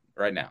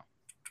right now.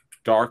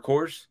 Dark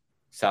horse,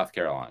 South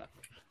Carolina.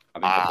 I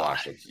think the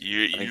Blackwood's.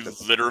 You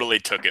literally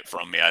took it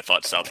from me. I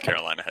thought South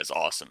Carolina has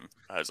awesome.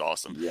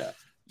 Yeah.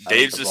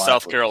 Dave's is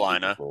South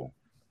Carolina. Cool.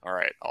 All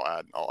right,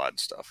 I'll add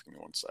stuff. Give me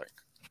 1 sec.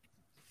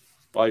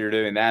 While you're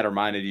doing that, I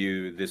reminded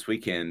you this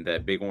weekend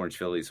that Big Orange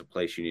Philly is a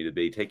place you need to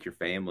be. Take your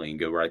family and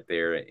go right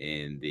there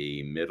in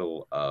the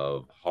middle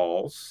of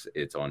Halls.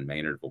 It's on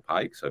Maynardville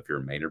Pike. So if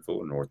you're in Maynardville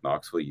or North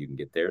Knoxville, you can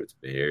get there. It's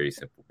very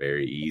simple,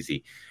 very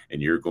easy.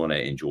 And you're going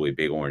to enjoy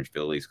Big Orange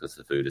Phillies because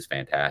the food is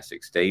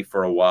fantastic. Stay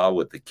for a while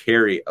with the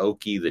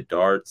karaoke, the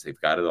darts.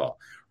 They've got it all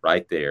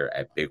right there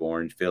at Big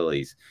Orange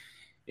Phillies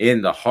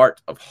in the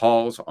heart of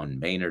Halls on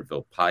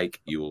Maynardville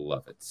Pike. You will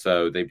love it.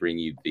 So they bring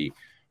you the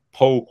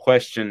poll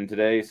question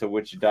today. So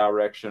which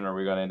direction are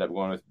we going to end up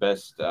going with?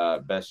 Best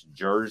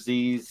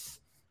jerseys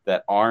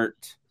that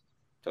aren't,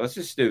 so let's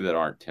just do that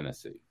aren't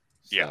Tennessee.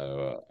 Yeah.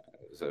 So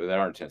that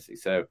aren't Tennessee.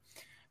 So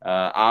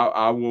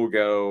I will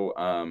go,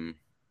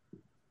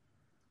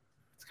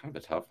 it's kind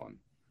of a tough one.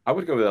 I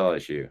would go with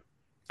LSU.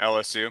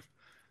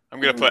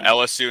 I'm going to put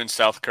LSU and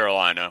South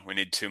Carolina. We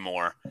need 2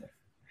 more.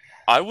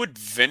 I would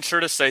venture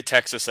to say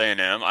Texas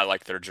A&M. I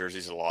like their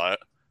jerseys a lot.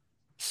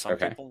 Some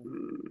people.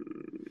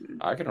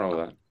 I can roll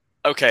that.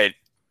 Okay,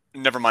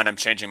 never mind. I'm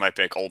changing my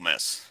pick. Ole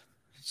Miss.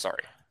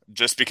 Sorry,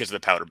 just because of the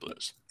powder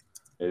blues.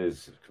 It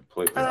is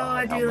completely.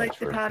 I do like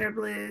the powder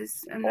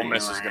blues. Ole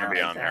Miss is going to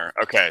be on there.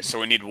 Okay, so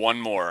we need 1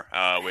 more.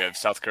 We have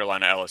South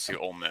Carolina, LSU,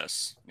 Ole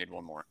Miss. Need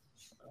 1 more.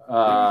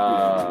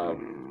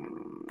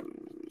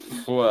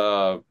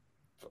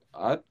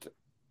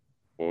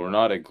 We're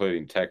not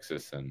including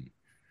Texas and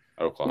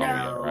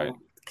Oklahoma yet, right?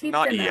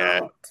 Not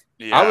yet.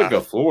 Yeah. I would go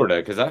Florida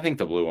because I think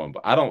the blue one.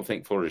 I don't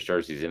think Florida's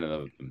jerseys in and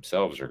of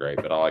themselves are great,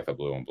 but I like the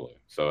blue and blue.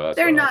 So that's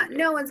they're not.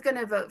 No one's going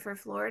to vote for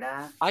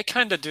Florida. I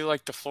kind of do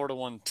like the Florida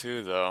one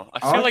too, though. I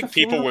feel like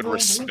people would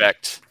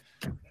respect.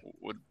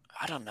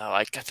 I don't know.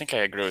 I think I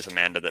agree with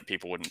Amanda that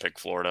people wouldn't pick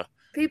Florida.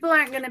 People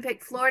aren't going to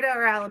pick Florida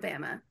or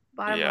Alabama.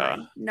 Bottom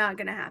line, not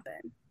going to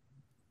happen.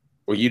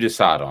 Well, you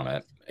decide on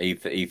it.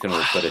 Ethan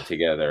will put it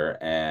together,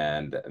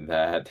 and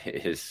that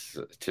is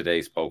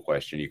today's poll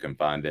question. You can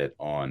find it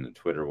on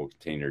Twitter. We'll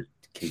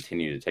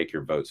continue to take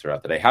your votes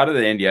throughout the day. How did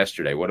it end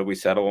yesterday? What did we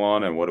settle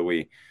on, and what do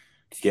we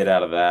get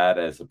out of that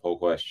as a poll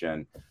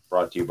question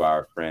brought to you by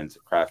our friends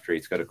at Craft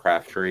Treats? Go to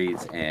Craft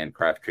Treats, and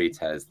Craft Treats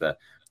has the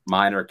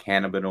minor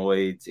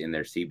cannabinoids in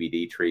their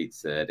CBD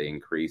treats that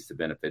increase the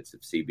benefits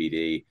of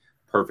CBD.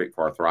 Perfect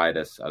for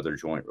arthritis, other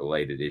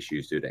joint-related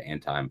issues due to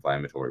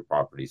anti-inflammatory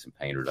properties and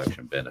pain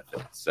reduction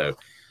benefits. So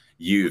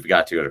you've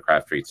got to go to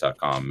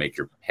crafttreats.com, make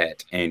your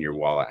pet and your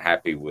wallet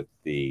happy with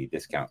the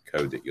discount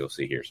code that you'll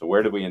see here. So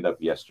where did we end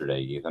up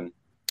yesterday, Ethan?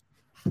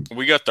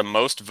 We got the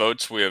most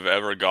votes we have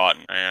ever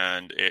gotten,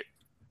 and it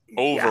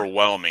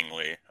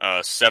overwhelmingly,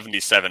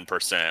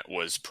 77%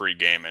 was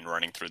pregame and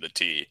running through the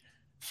tee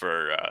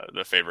for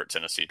the favorite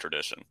Tennessee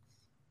tradition.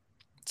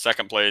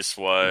 Second place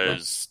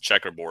was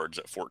checkerboards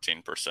at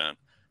 14%.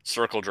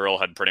 Circle drill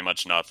had pretty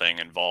much nothing,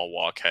 and vol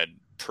walk had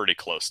pretty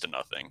close to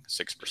nothing,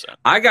 6%.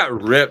 I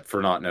got ripped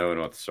for not knowing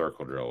what the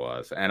circle drill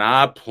was, and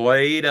I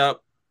played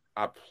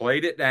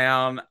it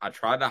down. I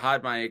tried to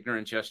hide my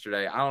ignorance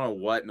yesterday. I don't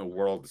know what in the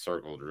world the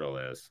circle drill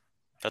is.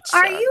 That's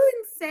Are sad. you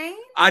insane?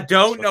 I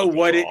don't know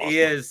what it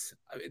is.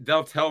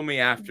 They'll tell me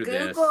after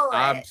Google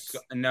this.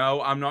 it.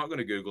 I'm not going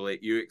to Google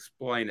it. You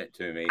explain it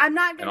to me. I'm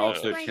not going to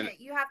explain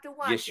it. You have to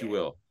watch it. Yes, you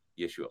will.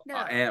 Yes, you will. No.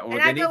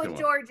 And I go with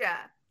Georgia.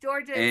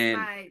 Georgia is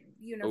my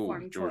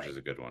uniform choice. Georgia's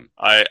a good one.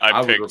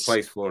 I would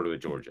replace Florida with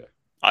Georgia.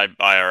 I've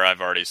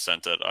already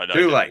sent it.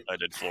 Too late. I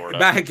did Florida.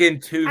 Back in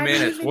 2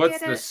 minutes. What's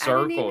the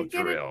circle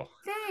drill?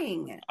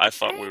 I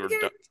thought we were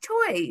done.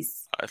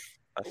 Choice. I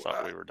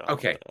thought we were done.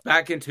 Okay,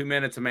 back in 2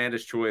 minutes,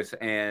 Amanda's choice.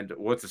 And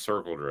what's a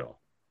circle drill?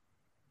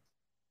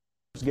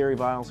 It's Gary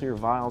Viles here,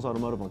 Viles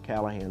Automotive on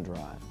Callahan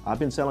Drive. I've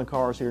been selling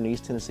cars here in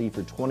East Tennessee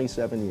for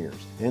 27 years.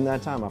 In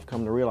that time, I've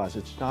come to realize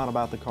it's not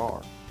about the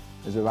car.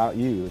 It's about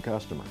you, the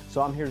customer.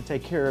 So I'm here to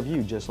take care of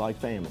you just like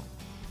family.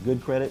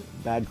 Good credit,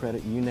 bad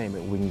credit, you name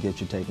it, we can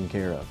get you taken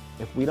care of.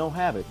 If we don't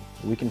have it,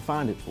 we can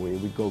find it for you.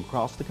 We go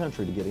across the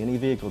country to get any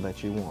vehicle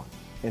that you want.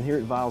 And here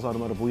at Viles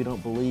Automotive, we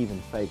don't believe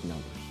in fake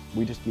numbers.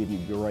 We just give you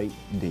great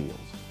deals.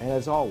 And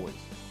as always,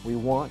 we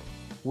want,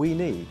 we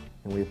need,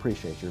 and we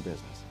appreciate your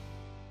business.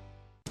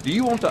 Do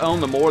you want to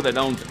own the more that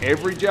owns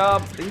every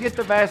job? Then get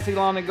to Vassey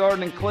Lawn and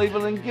Garden in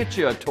Cleveland and get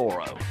you a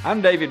Toro.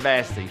 I'm David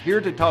Vassey,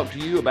 here to talk to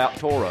you about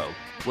Toro.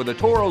 With a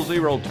Toro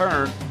Zero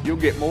turn, you'll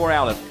get more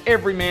out of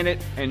every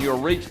minute and you'll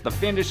reach the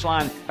finish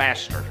line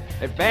faster.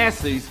 At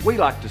Bassey's, we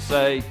like to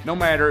say, no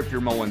matter if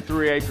you're mowing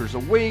 3 acres a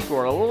week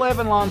or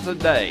 11 lawns a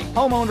day,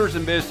 homeowners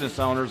and business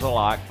owners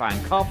alike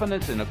find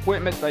confidence in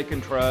equipment they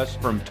can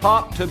trust from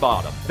top to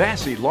bottom.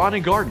 Bassey Lawn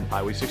and Garden,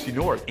 Highway 60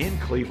 North in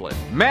Cleveland.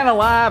 Man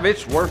alive,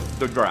 it's worth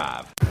the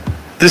drive.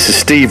 This is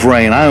Steve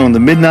Rain. I own the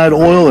Midnight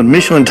Oil and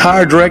Michelin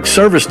Tire Direct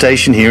service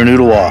station here in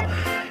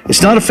Ooltewah.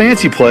 It's not a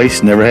fancy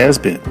place, never has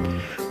been,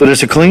 but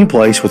it's a clean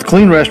place with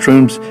clean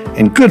restrooms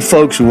and good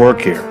folks who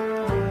work here.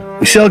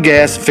 We sell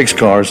gas and fix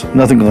cars,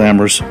 nothing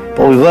glamorous,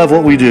 but we love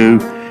what we do,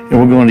 and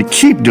we're going to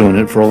keep doing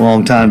it for a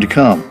long time to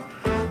come.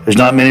 There's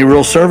not many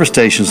real service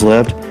stations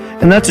left,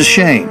 and that's a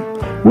shame.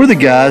 We're the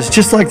guys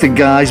just like the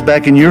guys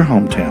back in your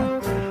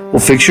hometown. We'll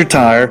fix your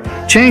tire,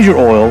 change your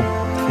oil,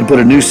 and put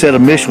a new set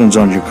of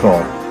Michelins on your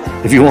car.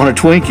 If you want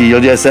a Twinkie,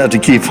 you'll just have to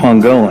keep on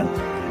going.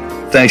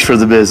 Thanks for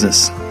the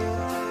business.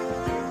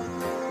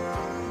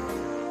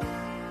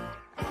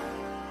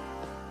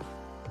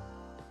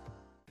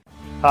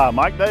 Hi,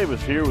 Mike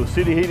Davis here with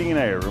City Heating and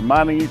Air,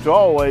 reminding you to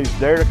always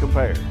dare to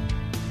compare.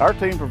 Our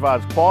team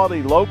provides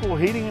quality local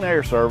heating and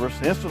air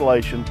service,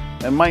 installation,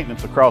 and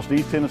maintenance across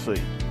East Tennessee.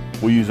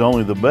 We use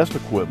only the best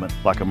equipment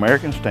like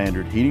American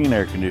Standard heating and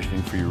air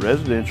conditioning for your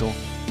residential,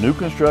 new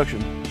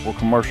construction, or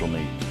commercial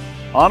needs.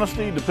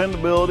 Honesty,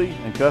 dependability,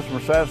 and customer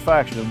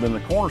satisfaction have been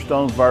the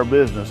cornerstones of our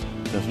business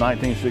since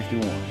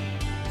 1961.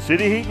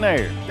 City Heat and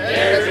Air.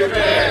 Dare to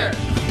compare.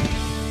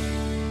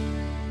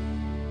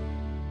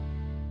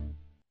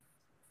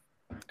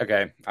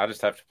 Okay, I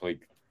just have to plead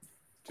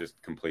just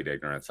complete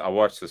ignorance. I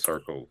watched the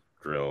circle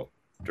drill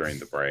during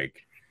the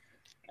break,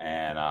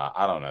 and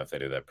I don't know if they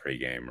do that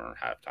pregame or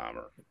halftime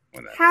or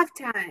when that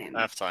halftime.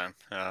 Halftime,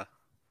 yeah.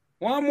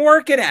 Well, I'm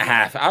working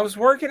at I was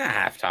working at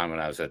halftime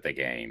when I was at the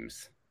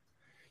games.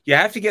 You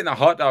have to get in the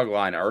hot dog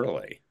line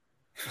early.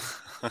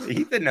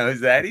 Ethan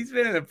knows that. He's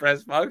been in the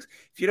press box.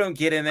 If you don't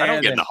get in there, I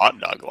don't get in the hot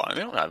dog line.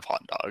 They don't have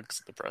hot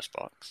dogs at the press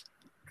box.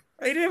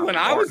 They did when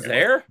I was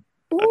there.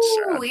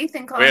 Ooh,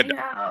 Ethan calling you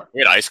out.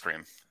 We had ice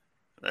cream.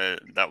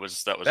 That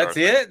was. That's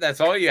it. That's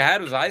all you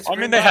had was ice cream.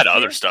 I mean, they had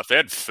other stuff. They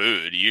had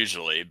food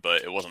usually,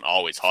 but it wasn't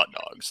always hot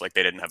dogs. Like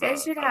they didn't have. They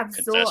should have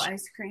Zool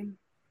ice cream.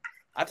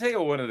 I'll tell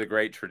you, one of the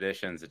great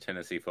traditions of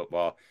Tennessee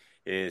football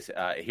is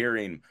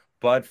hearing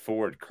Bud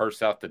Ford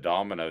curse out the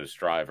Domino's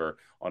driver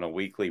on a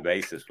weekly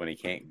basis when he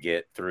can't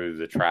get through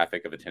the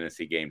traffic of a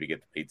Tennessee game to get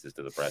the pizzas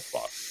to the press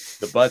box.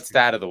 The Bud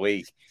stat of the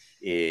week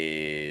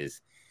is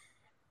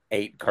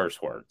 8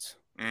 curse words.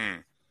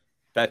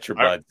 That's your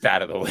Bud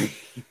stat of the week.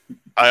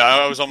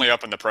 I was only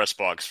up in the press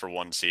box for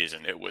one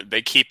season.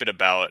 They keep it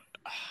about,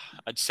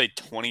 I'd say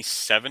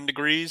 27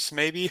 degrees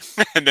maybe,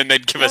 and then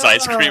they'd give us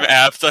ice cream at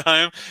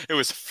halftime. It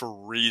was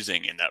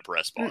freezing in that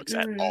press box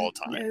at all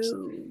times.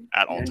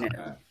 At all times.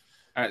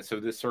 All right, so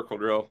this circle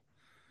drill,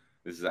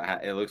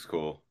 it looks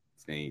cool.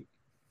 It's neat.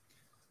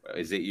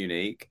 Is it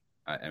unique?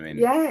 I mean,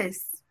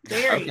 yes,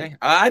 very. Okay,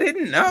 I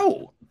didn't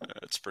know.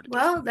 It's pretty.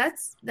 Well,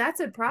 that's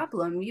a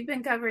problem. You've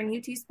been covering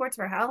UT sports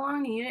for how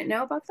long, and you didn't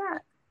know about that?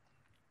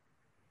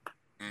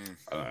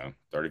 I don't know,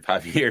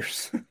 35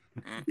 years.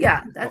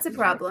 Yeah, that's a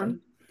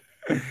problem.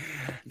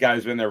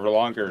 Guy's been there for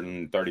longer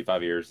than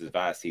 35 years is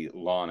Vassey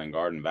Lawn and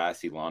Garden.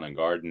 Vassey Lawn and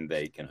Garden,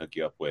 they can hook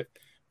you up with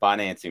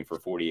financing for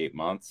 48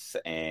 months,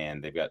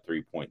 and they've got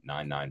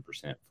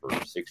 3.99%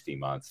 for 60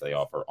 months. They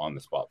offer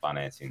on-the-spot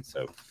financing,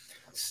 so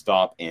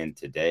stop in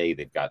today.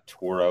 They've got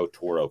Toro,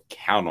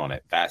 count on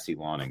it. Vassey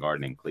Lawn and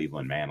Garden in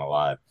Cleveland, man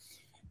alive.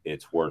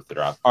 It's worth the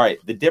drive. All right,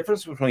 the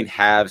difference between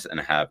haves and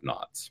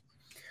have-nots.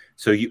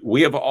 So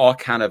we have all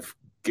kind of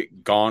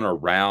gone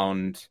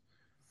around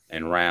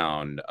and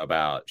round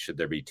about should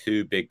there be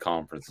 2 big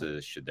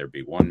conferences? Should there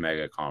be 1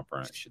 mega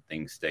conference? Should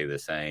things stay the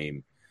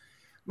same?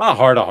 My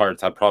heart of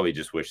hearts, I probably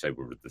just wish they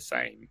were the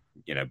same.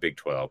 You know, Big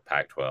 12,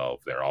 Pac-12,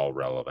 they're all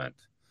relevant.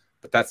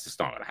 But that's just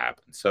not going to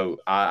happen. So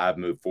I've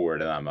moved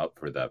forward, and I'm up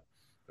for the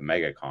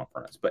mega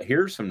conference. But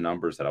here's some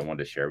numbers that I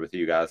wanted to share with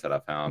you guys that I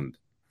found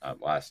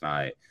last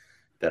night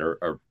that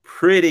are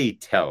pretty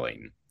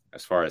telling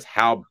as far as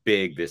how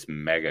big this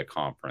mega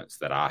conference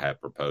that I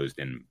have proposed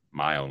in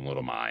my own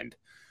little mind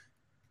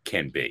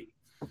can be.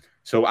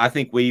 So I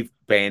think we've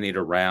bandied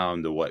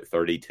around the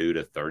 32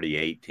 to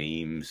 38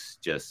 teams,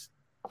 just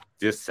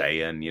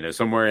saying, you know,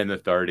 somewhere in the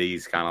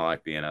 30s, kind of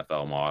like the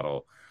NFL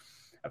model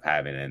of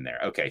having it in there.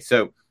 Okay,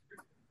 so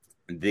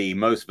the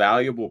most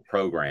valuable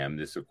program,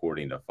 this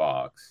according to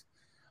Fox,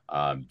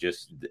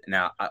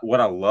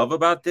 what I love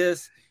about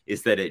this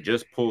is that it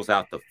just pulls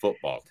out the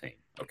football team,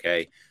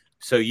 okay?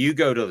 So you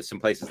go to some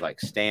places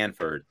like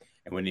Stanford,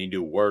 and when you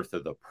do worth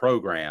of the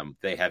program,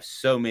 they have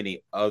so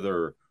many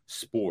other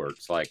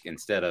sports. Like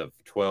instead of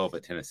 12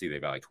 at Tennessee, they've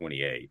got like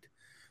 28.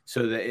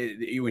 So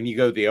when you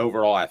go to the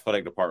overall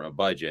athletic department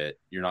budget,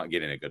 you're not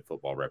getting a good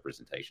football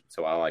representation.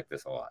 So I like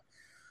this a lot.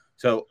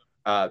 So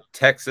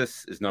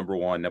Texas is number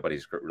 1.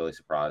 Nobody's really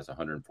surprised.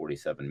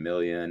 147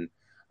 million.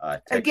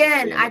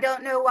 Again, I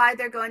don't know why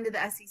they're going to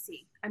the SEC.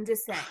 I'm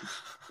just saying.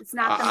 It's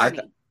not the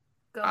money.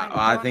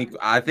 I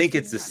think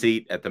it's the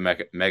seat at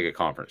the mega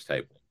conference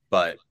table,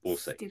 but we'll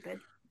see. Stupid.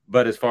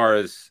 But as far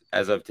as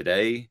of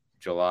today,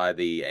 July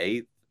the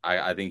 8th,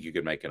 I think you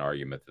could make an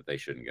argument that they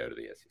shouldn't go to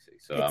the SEC.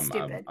 So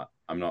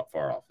I'm not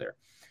far off there.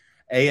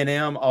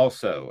 A&M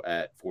also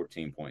at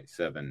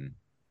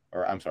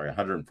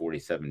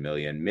 147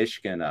 million.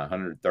 Michigan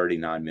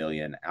 139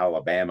 million.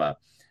 Alabama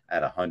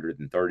at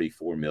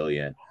 134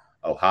 million.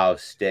 Ohio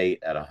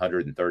State at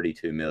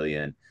 132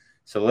 million.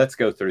 So let's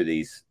go through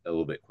these a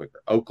little bit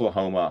quicker.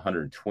 Oklahoma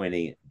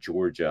 120,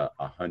 Georgia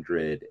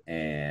 100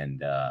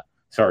 and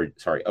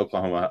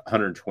Oklahoma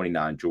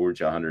 129,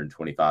 Georgia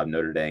 125,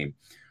 Notre Dame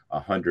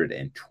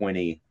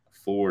 120,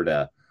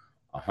 Florida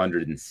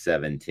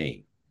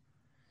 117.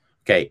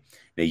 Okay,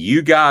 now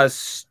you guys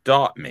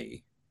stop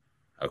me.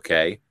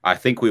 Okay, I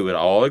think we would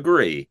all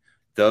agree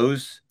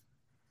those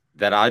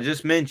that I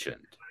just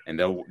mentioned, and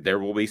there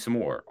will be some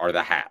more, are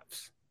the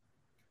halves.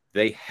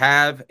 They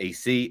have a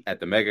seat at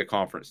the mega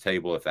conference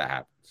table if that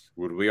happens.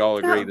 Would we all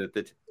agree that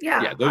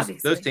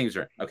those teams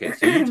are okay?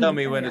 So you tell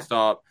me when to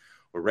stop,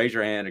 or raise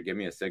your hand, or give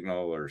me a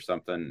signal or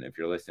something. If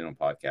you're listening on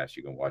podcast,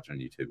 you can watch on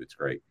YouTube. It's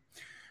great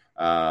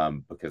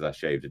because I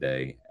shaved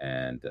today,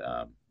 and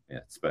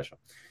it's special.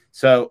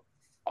 So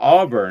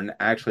Auburn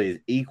actually is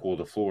equal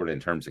to Florida in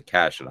terms of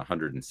cash at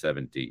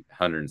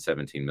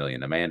 117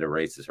 million. Amanda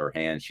raises her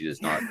hand. She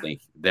does not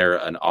think they're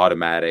an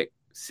automatic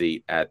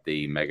seat at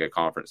the mega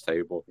conference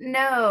table.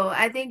 No,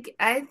 I think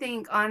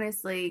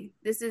honestly,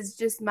 this is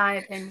just my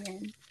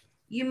opinion.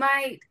 You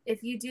might,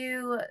 if you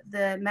do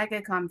the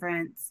mega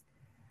conference,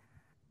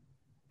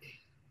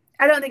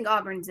 I don't think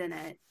Auburn's in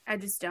it. I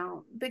just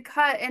don't.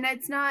 And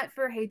it's not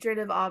for hatred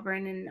of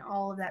Auburn and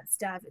all of that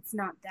stuff. It's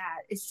not that.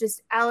 It's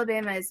just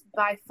Alabama is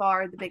by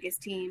far the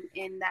biggest team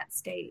in that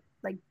state,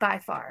 like by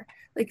far.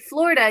 Like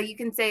Florida, you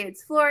can say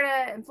it's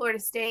Florida and Florida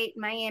State,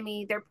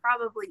 Miami. They're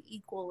probably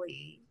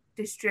equally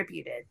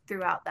distributed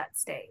throughout that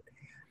state.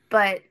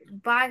 But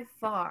by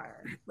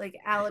far, like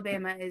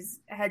Alabama is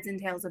heads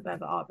and tails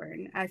above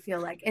Auburn, I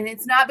feel like. And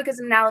it's not because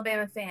I'm an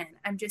Alabama fan.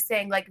 I'm just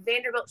saying like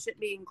Vanderbilt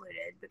shouldn't be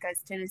included because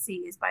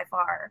Tennessee is by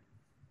far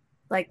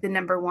like the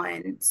number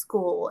one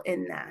school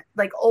in that.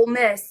 Like Ole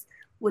Miss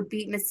would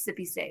beat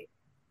Mississippi State.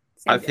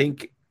 I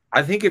think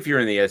if you're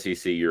in the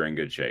SEC, you're in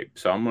good shape.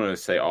 So I'm going to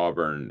say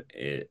Auburn,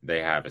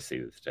 they have a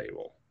seat at the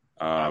table.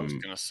 I was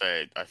going to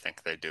say I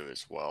think they do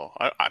as well.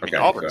 I mean,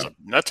 Auburn's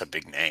that's a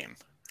big name.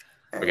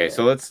 Okay,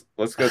 so let's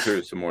go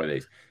through some more of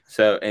these.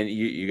 So, and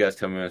you guys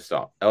tell me when to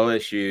stop.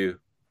 LSU,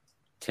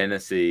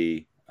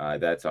 Tennessee,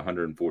 that's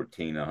 $114,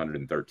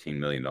 $113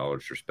 million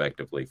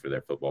respectively for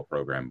their football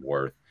program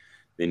worth.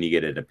 Then you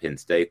get into Penn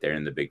State, they're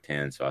in the Big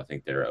Ten, so I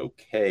think they're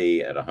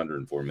okay at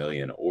 $104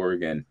 million.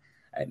 Oregon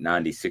at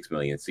 $96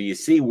 million. So you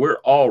see, we're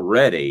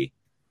already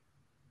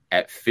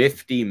at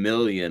 $50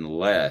 million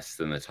less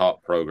than the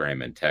top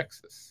program in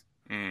Texas.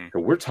 So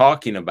we're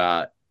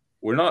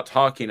not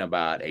talking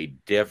about a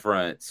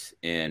difference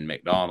in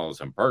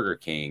McDonald's and Burger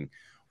King.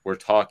 We're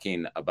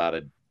talking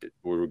about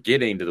we're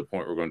getting to the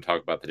point where we're going to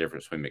talk about the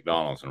difference between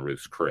McDonald's and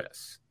Ruth's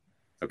Chris.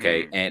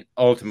 Okay. And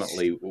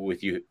ultimately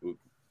with you,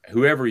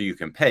 whoever you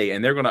can pay,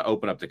 and they're going to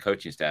open up the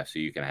coaching staff so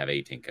you can have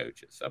 18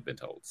 coaches. I've been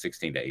told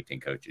 16 to 18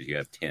 coaches. You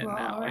have 10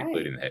 now,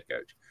 including the head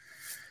coach.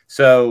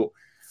 So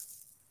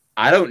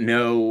I don't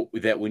know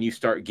that when you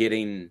start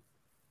getting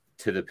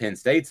to the Penn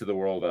States of the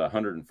world at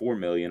 $104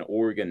 million,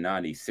 Oregon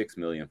 $96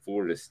 million,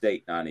 Florida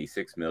State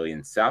 $96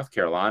 million, South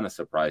Carolina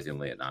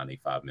surprisingly at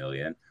 $95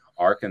 million,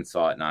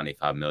 Arkansas at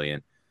 $95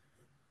 million.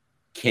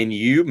 Can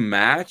you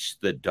match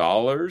the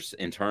dollars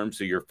in terms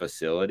of your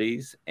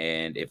facilities?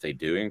 And if they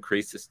do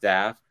increase the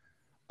staff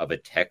of a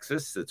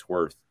Texas that's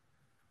worth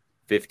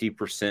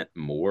 50%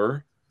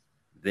 more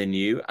than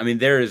you? I mean,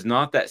 there is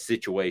not that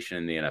situation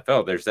in the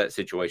NFL. There's that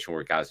situation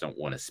where guys don't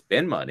want to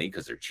spend money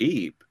because they're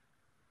cheap.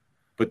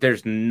 But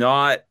there's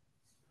not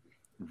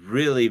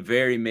really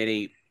very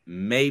many,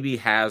 maybe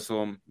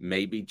Haslam,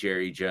 maybe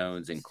Jerry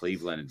Jones in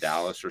Cleveland and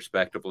Dallas,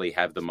 respectively,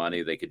 have the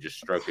money. They could just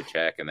stroke a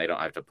check and they don't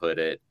have to put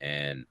it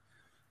in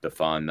the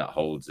fund that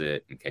holds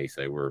it in case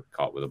they were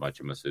caught with a bunch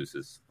of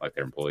masseuses like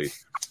their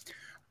employees.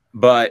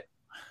 But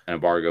an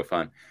embargo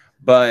fund.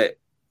 But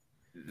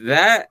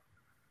that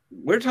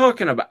we're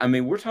talking about, I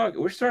mean,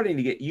 we're starting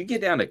to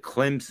get down to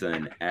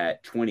Clemson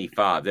at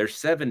 25. They're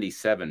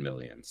 77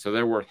 million. So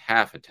they're worth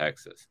half of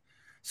Texas.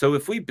 So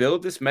if we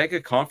build this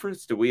mega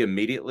conference, do we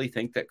immediately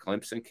think that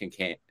Clemson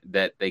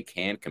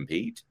can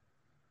compete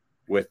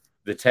with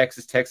the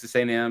Texas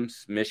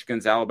A&Ms,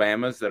 Michigan's,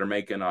 Alabamas that are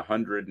making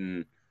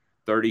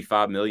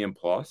 135 million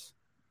plus?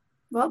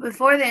 Well,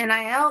 before the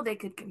NIL, they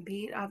could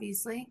compete,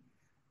 obviously,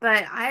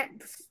 but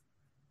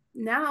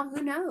now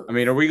who knows? I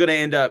mean, are we going to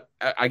end up?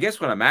 I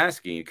guess what I'm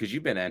asking, because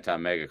you've been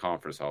anti-mega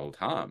conference the whole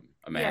time,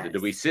 Amanda. Yes.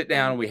 Do we sit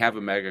down and we have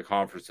a mega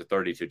conference of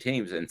 32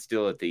 teams, and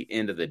still at the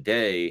end of the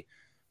day,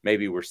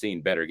 maybe we're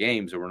seeing better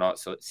games, or we're not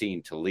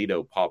seeing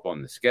Toledo pop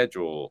on the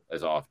schedule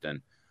as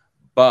often,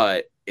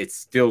 but it's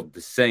still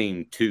the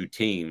same two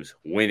teams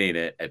winning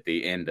it at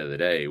the end of the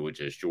day, which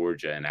is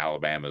Georgia and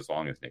Alabama, as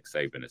long as Nick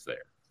Saban is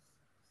there.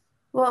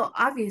 Well,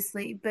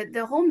 obviously, but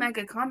the whole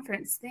mega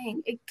conference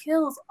thing, it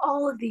kills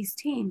all of these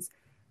teams,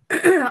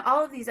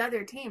 all of these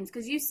other teams,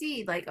 because you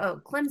see, like,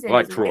 oh, Clemson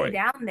like is Troy way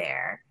down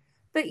there.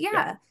 But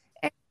yeah.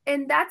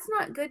 And that's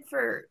not good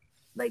for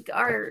like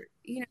our,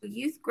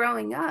 youth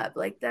growing up.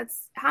 Like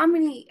that's how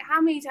many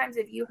times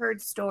have you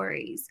heard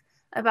stories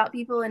about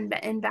people in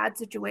bad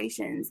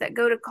situations that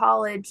go to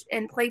college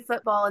and play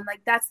football, and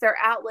like that's their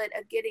outlet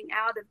of getting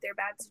out of their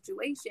bad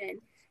situation,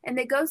 and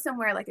they go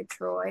somewhere like a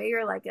Troy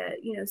or like a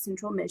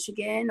Central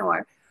Michigan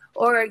or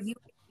a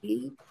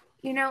UAB,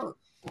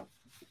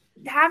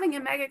 having a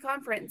mega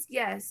conference.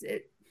 Yes,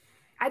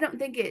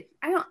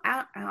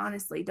 I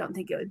honestly don't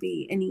think it would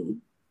be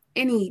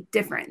any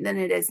different than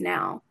it is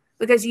now,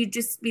 because you'd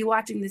just be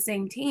watching the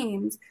same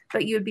teams,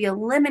 but you would be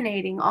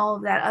eliminating all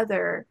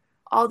the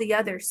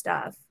other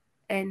stuff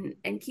and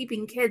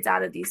keeping kids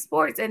out of these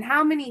sports. And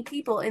how many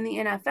people in the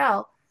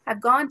NFL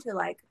have gone to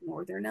like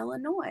Northern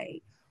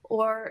Illinois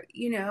or,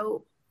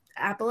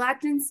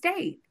 Appalachian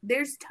State?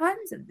 There's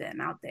tons of them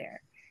out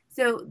there.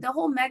 So the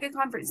whole mega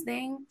conference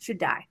thing should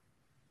die.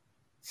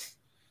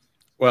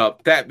 Well,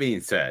 that being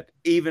said,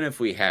 even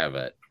if we have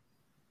it,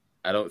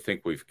 I don't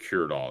think we've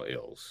cured all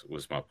ills,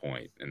 was my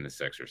point in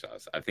this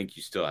exercise. I think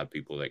you still have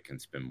people that can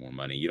spend more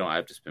money. You don't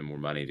have to spend more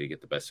money to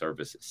get the best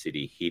service at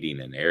City Heating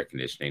and Air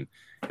Conditioning.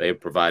 They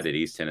have provided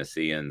East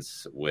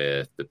Tennesseans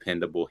with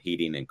dependable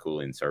heating and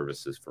cooling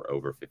services for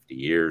over 50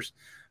 years.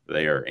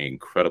 They are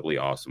incredibly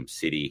awesome.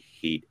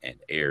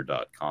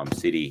 CityHeatandAir.com.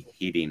 City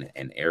Heating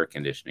and Air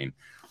Conditioning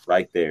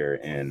right there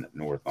in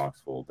North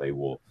Knoxville. They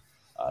will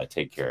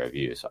take care of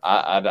you. So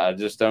I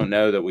just don't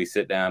know that we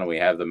sit down and we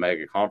have the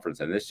mega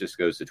conference, and this just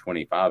goes to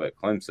 25 at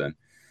Clemson.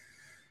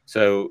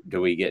 So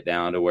do we get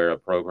down to where a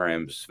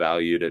program's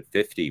valued at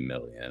 $50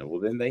 million? Well,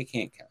 then they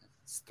can't count.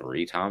 It's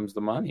 3 times the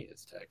money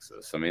as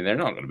Texas. I mean, they're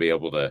not going to be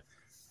able to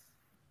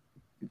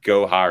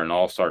go hire an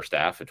all-star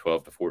staff of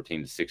 12 to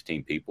 14 to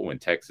 16 people when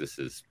Texas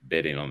is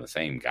bidding on the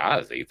same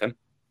guys, Ethan.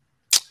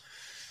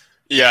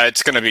 Yeah,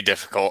 it's going to be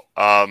difficult.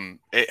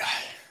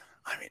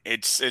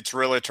 It's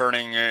really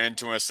turning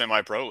into a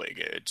semi-pro league.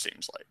 It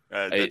seems like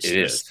it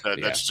is.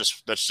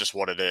 That's just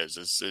what it is.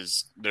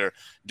 Is they're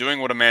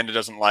doing what Amanda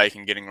doesn't like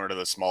and getting rid of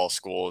the small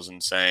schools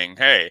and saying,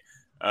 "Hey,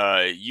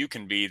 you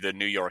can be the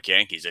New York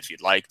Yankees if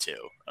you'd like to."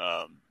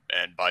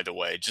 And by the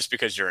way, just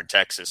because you're in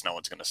Texas, no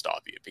one's going to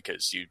stop you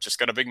because you just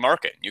got a big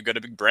market. You got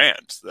a big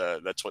brand.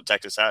 That's what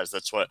Texas has.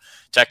 That's what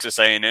Texas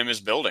A&M is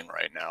building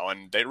right now,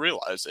 and they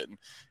realize it. And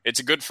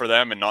it's good for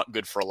them and not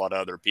good for a lot of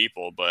other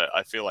people. But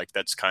I feel like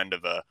that's kind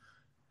of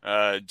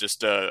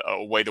just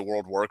a way the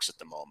world works at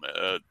the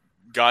moment.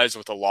 Guys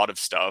with a lot of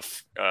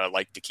stuff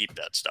like to keep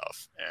that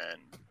stuff,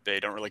 and they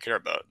don't really care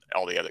about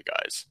all the other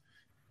guys.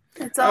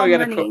 It's all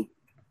money.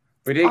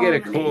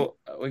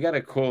 We got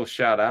a cool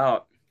shout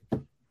out.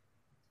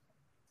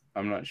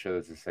 I'm not sure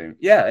that's the same.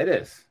 Yeah, it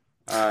is.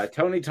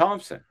 Tony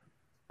Thompson,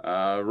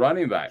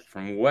 running back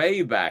from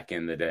way back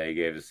in the day,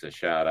 gave us a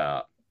shout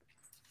out.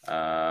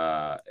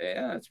 Yeah,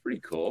 that's pretty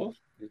cool.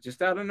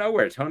 Just out of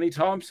nowhere, Tony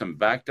Thompson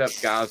backed up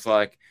guys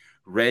like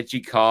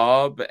Reggie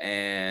Cobb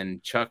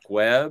and Chuck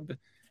Webb,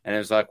 and it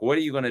was like, what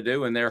are you going to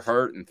do when they're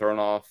hurt and thrown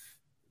off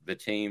the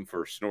team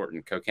for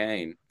snorting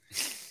cocaine?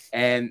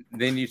 And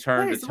then you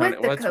turn to Tony.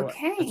 That's what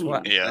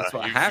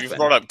happened. You've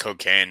brought up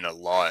cocaine a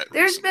lot.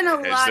 There's been a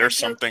lot. Is there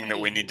something that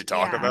we need to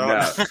talk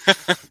about? No.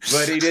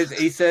 But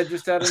he said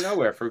just out of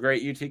nowhere, for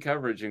great UT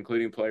coverage,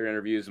 including player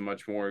interviews and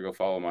much more, go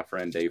follow my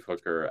friend Dave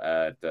Hooker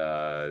at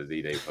the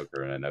Dave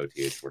Hooker and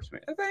OTH Sports.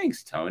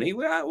 Thanks, Tony.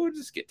 We'll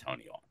just get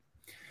Tony on.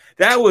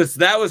 That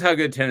was how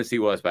good Tennessee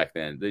was back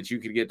then, that you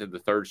could get to the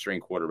third string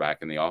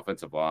quarterback in the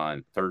offensive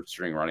line, third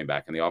string running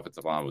back, and the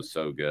offensive line was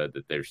so good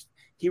that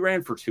he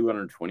ran for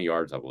 220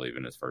 yards, I believe,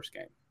 in his first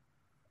game.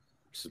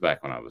 This is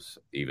back when I was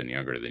even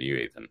younger than you,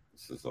 Ethan.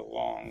 This is a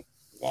long.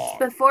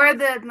 Before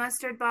the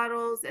mustard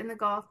bottles and the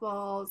golf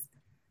balls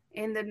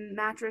and the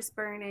mattress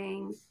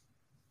burning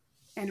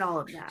and all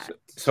of that.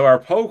 So our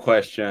poll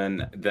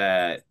question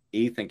that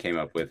Ethan came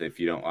up with, if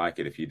you don't like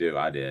it, if you do,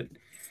 I did,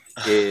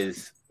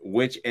 is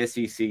which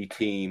SEC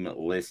team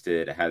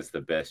listed has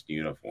the best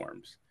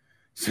uniforms?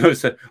 So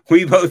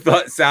we both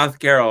thought South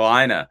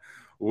Carolina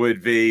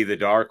would be the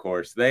dark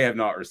horse. They have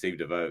not received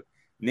a vote.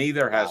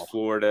 Neither has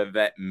Florida.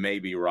 That may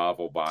be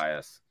rival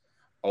bias.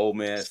 Ole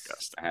Miss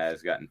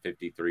has gotten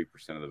 53%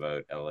 of the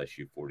vote.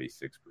 LSU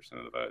 46%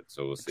 of the vote.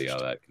 So we'll see how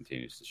that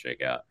continues to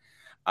shake out.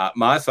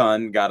 My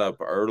son got up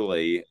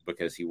early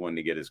because he wanted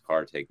to get his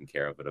car taken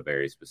care of at a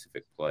very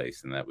specific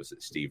place, and that was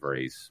at Steve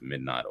Ray's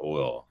Midnight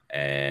Oil.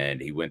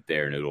 And he went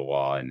there in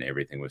Ooltewah, and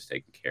everything was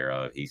taken care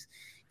of. He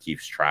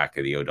keeps track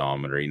of the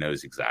odometer. He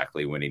knows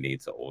exactly when he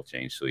needs the oil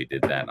change, so he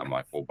did that. And I'm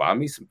like, well, buy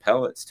me some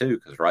pellets too,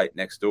 because right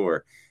next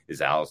door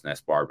is Owl's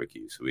Nest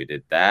Barbecue. So we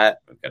did that.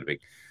 We've got a big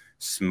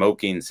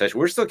smoking session.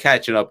 We're still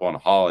catching up on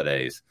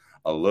holidays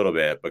a little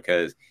bit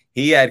because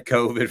he had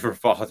COVID for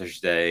Father's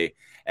Day.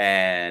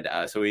 And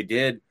so we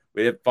did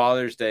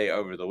Father's Day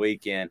over the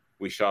weekend.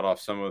 We shot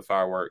off some of the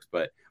fireworks,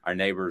 but our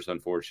neighbors,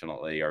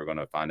 unfortunately, are going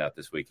to find out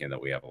this weekend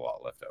that we have a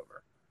lot left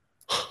over.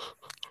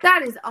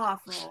 That is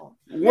awful.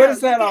 What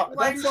is that?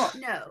 That's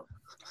no.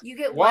 You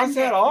get Why one is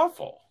that day.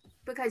 awful?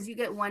 Because you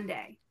get one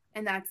day,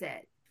 and that's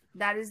it.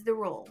 That is the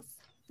rules.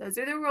 Those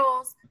are the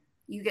rules.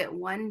 You get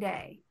one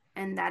day,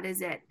 and that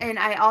is it. And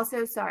I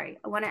also, I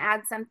want to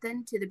add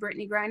something to the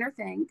Brittany Griner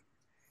thing.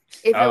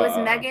 If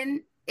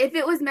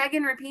it was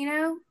Megan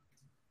Rapinoe,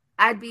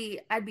 I'd be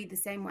the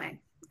same way.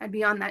 I'd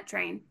be on that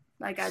train.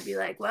 Like, I'd be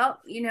like, well,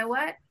 you know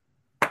what?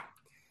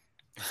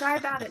 Sorry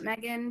about it,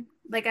 Megan.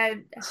 Like,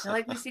 I feel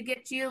like we should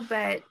get you,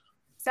 but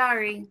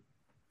sorry.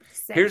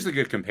 Here's a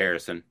good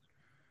comparison.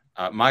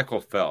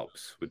 Michael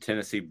Phelps. Would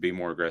Tennessee be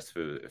more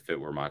aggressive if it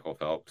were Michael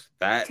Phelps?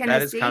 That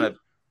is kind of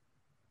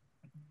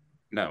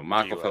no.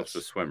 Michael Phelps,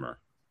 the swimmer.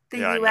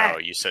 I know.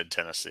 You said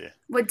Tennessee.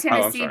 Would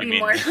Tennessee be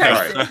more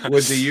aggressive? Sorry.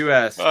 Would the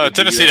U.S.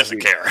 Tennessee doesn't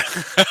care.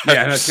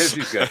 Yeah, no,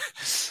 Tennessee's good.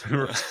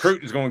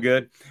 Recruiting's going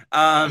good.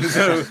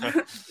 So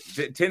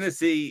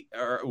Tennessee,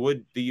 or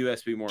would the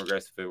U.S. be more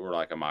aggressive if it were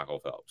like a Michael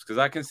Phelps? Because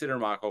I consider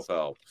Michael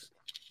Phelps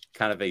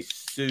kind of a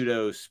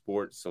pseudo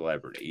sports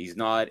celebrity. He's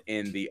not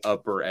in the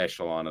upper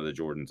echelon of the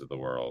Jordans of the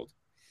world.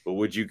 But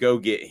would you go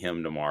get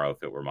him tomorrow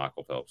if it were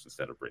Michael Phelps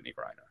instead of Brittany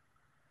Griner?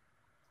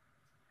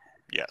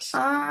 Yes.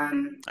 I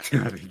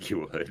think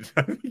you would.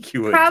 I think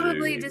you would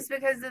probably too. just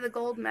because of the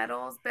gold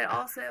medals, but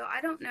also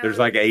I don't know. There's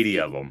like 80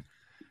 of them.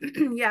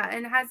 Yeah,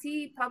 and has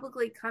he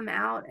publicly come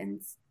out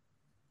and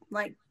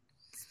like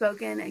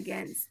spoken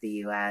against the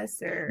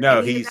U.S. or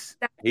no? He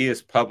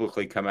has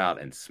publicly come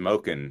out and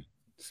smoking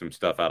some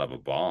stuff out of a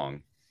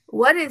bong.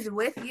 What is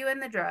with you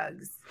and the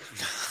drugs?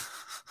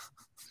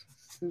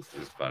 This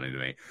is funny to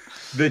me.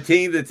 The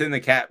team that's in the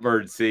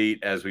catbird seat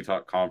as we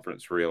talk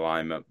conference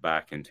realignment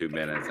back in 2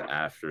 minutes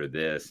after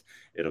this.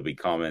 It'll be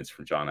comments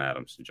from John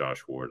Adams and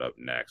Josh Ward up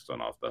next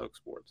on Off the Hook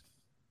Sports.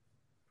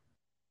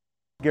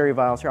 Gary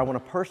Viles here. I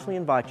want to personally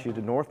invite you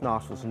to North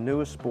Knoxville's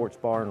newest sports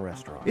bar and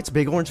restaurant. It's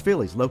Big Orange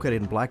Phillies,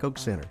 located in Black Oak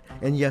Center.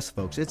 And yes,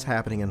 folks, it's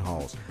happening in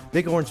Halls.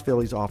 Big Orange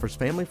Phillies offers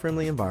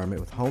family-friendly environment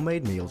with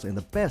homemade meals and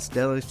the best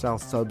deli-style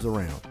subs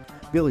around.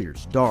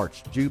 Billiards,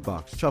 darts,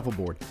 jukebox,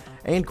 shuffleboard,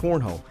 and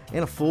cornhole,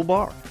 and a full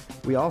bar.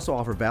 We also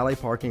offer valet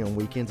parking on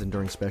weekends and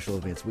during special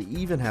events. We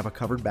even have a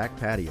covered back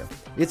patio.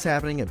 It's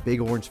happening at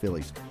Big Orange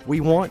Phillies. We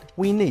want,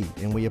 we need,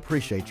 and we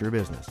appreciate your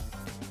business.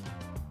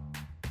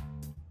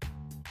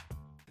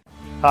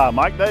 Hi,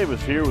 Mike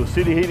Davis here with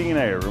City Heating and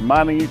Air,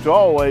 reminding you to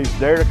always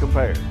dare to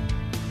compare.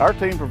 Our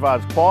team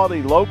provides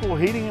quality local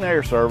heating and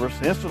air service,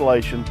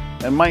 installation,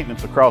 and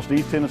maintenance across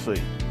East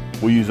Tennessee.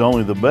 We use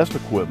only the best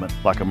equipment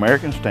like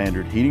American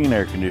Standard heating and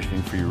air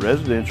conditioning for your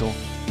residential,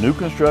 new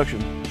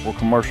construction, or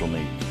commercial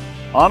needs.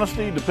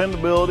 Honesty,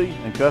 dependability,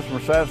 and customer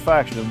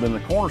satisfaction have been the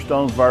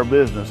cornerstones of our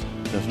business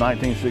since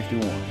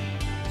 1961.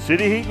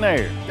 City Heat and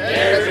Air.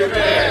 Dare to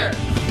compare.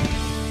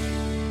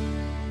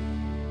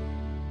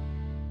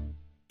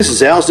 This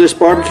is Al's Dish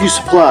Barbecue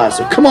Supply,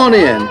 so come on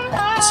in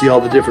and see all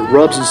the different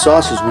rubs and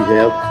sauces we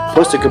have,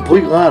 plus a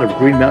complete line of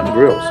Green Mountain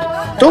grills.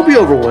 Don't be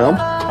overwhelmed.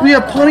 We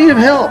have plenty of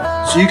help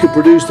so you can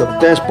produce the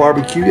best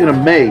barbecue and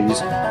amaze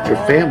your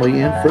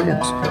family and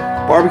friends.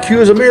 Barbecue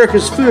is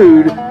America's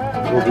food.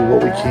 We'll do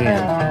what we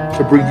can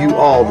to bring you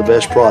all the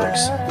best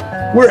products.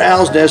 We're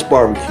Al's Nest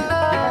Barbecue,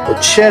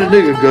 but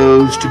Chattanooga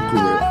goes to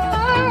grill.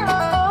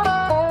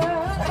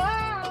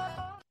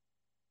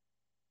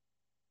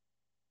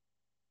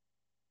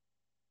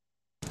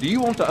 Do you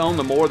want to own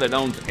the more that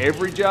owns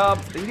every job?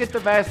 Then get to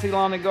Vassy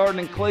Lawn and Garden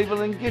in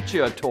Cleveland and get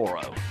you a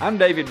Toro. I'm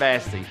David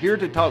Vassy, here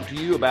to talk to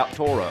you about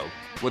Toro.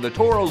 With a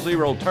Toro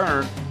Zero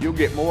Turn, you'll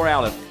get more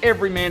out of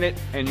every minute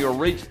and you'll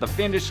reach the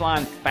finish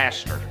line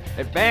faster.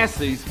 At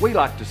Vassy's, we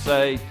like to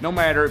say, no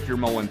matter if you're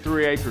mowing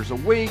 3 acres a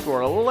week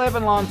or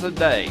 11 lawns a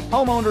day,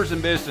 homeowners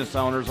and business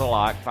owners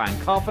alike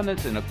find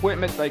confidence in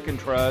equipment they can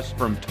trust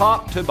from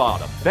top to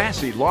bottom.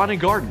 Vassy Lawn and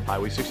Garden,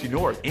 Highway 60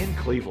 North in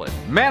Cleveland.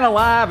 Man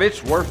alive,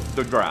 it's worth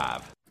the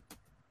drive.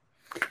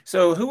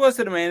 So who was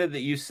it, Amanda,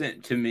 that you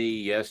sent to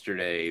me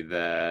yesterday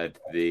that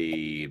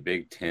the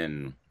Big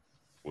Ten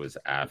was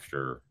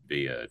after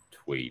via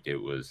tweet? It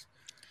was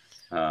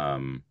it's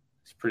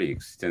a pretty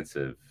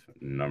extensive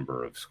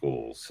number of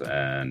schools,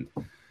 and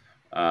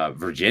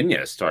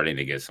Virginia is starting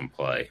to get some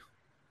play.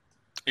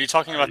 Are you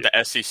talking about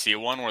the SEC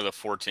one where the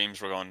 4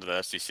 teams were going to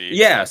the SEC?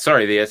 Yeah,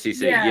 sorry, the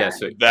SEC. Yeah,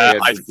 so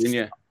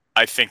Virginia.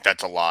 I think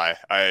that's a lie.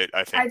 I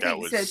think that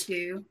was so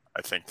too.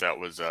 I think that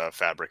was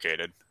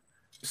fabricated.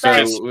 So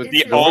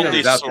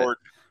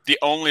the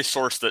only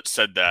source that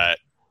said that,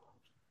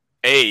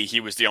 he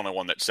was the only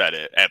one that said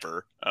it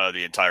ever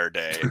the entire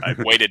day. I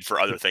waited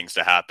for other things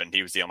to happen.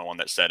 He was the only one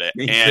that said it,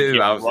 and he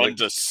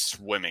runs a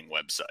swimming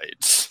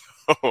website.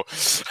 So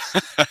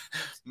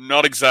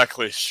not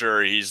exactly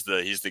sure he's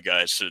the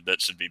guy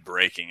that should be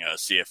breaking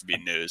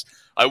CFB news.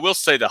 I will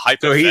say the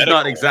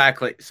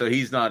hypothetical. So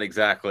he's not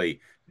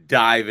exactly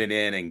diving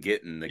in and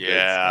getting the good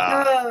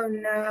stuff. Oh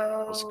no,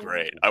 that was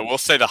great. I will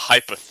say the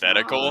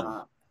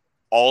hypothetical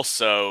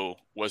also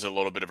was a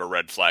little bit of a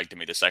red flag to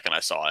me the second I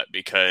saw it,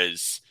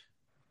 because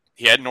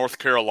he had North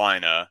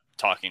Carolina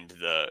talking to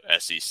the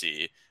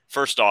SEC.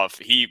 First off,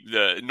 the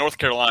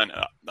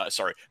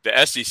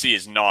SEC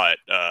is not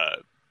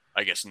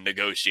I guess,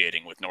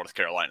 negotiating with North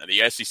Carolina.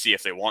 The SEC,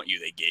 if they want you,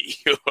 they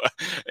get you.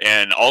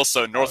 And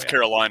also, North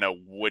Carolina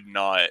would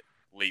not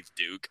leave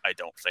Duke, I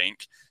don't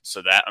think.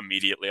 So that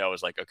immediately I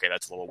was like, okay,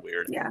 that's a little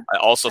weird. Yeah, I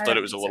also thought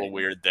it was a little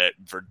weird that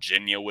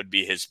Virginia would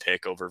be his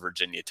pick over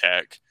Virginia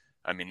Tech.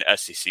 I mean, the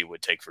SEC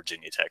would take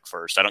Virginia Tech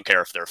first. I don't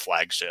care if they're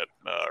flagship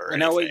or anything.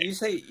 No, wait,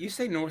 you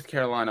say North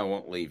Carolina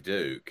won't leave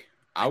Duke.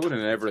 I would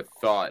have never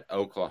thought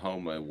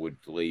Oklahoma would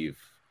leave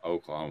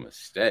Oklahoma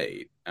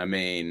State. I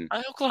mean,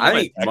 I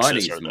think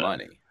money's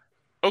money.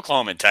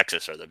 Oklahoma and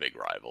Texas are the big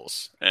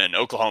rivals, and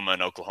Oklahoma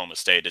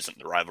State isn't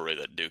the rivalry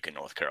that Duke and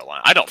North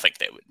Carolina. I don't think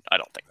they would.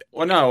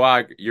 Well,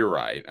 no, you're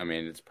right. I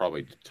mean, it's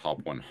probably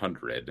top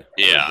 100.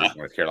 Yeah,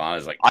 North Carolina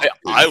is like.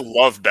 I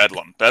love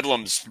Bedlam.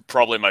 Bedlam's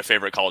probably my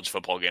favorite college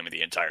football game of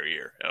the entire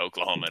year.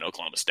 Oklahoma and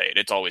Oklahoma State.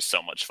 It's always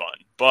so much fun,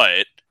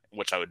 but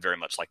which I would very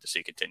much like to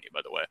see continue,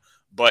 by the way.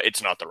 But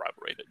it's not the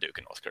rivalry that Duke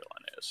and North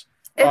Carolina is.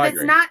 If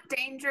it's not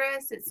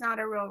dangerous, it's not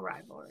a real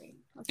rivalry.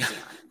 Let's be honest.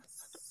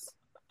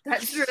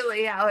 That's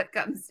really how it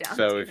comes down.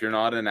 So if you're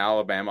not an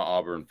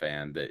Alabama-Auburn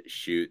fan that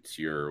shoots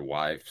your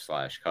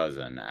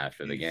wife/cousin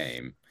after the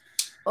game,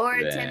 or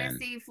a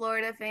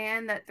Tennessee-Florida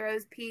fan that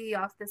throws pee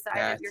off the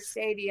side of your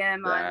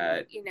stadium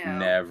on,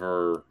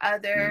 never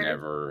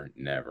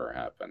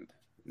happened.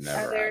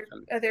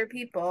 Other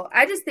people.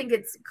 I just think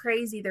it's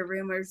crazy the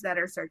rumors that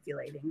are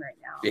circulating right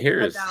now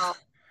about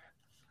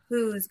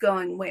who's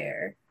going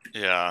where.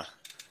 Yeah.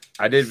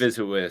 I did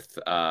visit with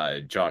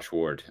Josh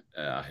Ward,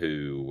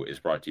 who is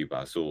brought to you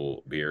by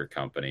Zool Beer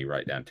Company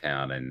right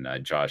downtown.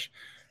 And Josh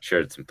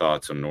shared some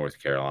thoughts on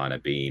North Carolina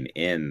being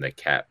in the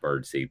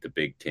catbird seat. The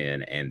Big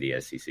Ten and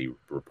the SEC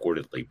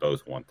reportedly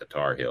both want the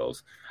Tar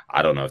Heels.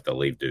 I don't know if they'll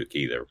leave Duke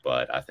either,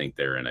 but I think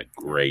they're in a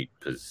great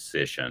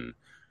position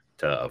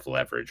of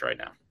leverage right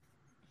now.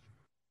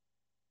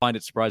 I find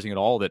it surprising at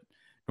all that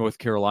North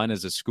Carolina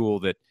is a school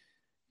that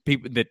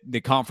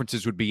the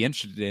conferences would be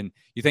interested in.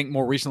 You think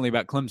more recently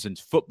about Clemson's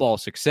football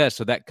success,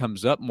 so that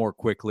comes up more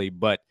quickly.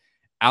 But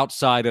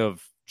outside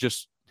of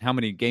just how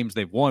many games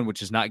they've won,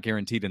 which is not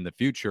guaranteed in the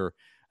future,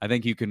 I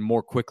think you can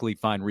more quickly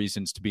find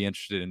reasons to be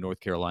interested in North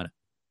Carolina.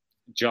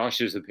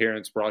 Josh's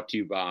appearance brought to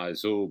you by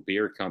Zool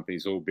Beer Company.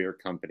 Zool Beer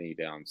Company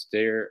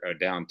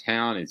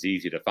downtown is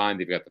easy to find.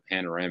 They've got the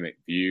panoramic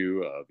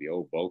view of the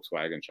old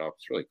Volkswagen shop.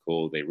 It's really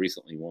cool. They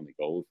recently won the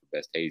gold for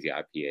best hazy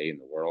IPA in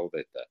the world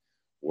at the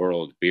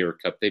World Beer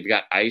Cup. They've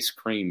got ice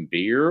cream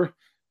beer.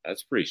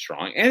 That's pretty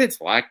strong. And it's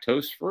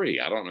lactose free.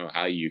 I don't know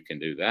how you can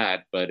do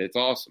that, but it's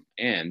awesome.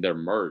 And their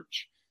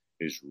merch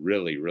is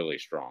really, really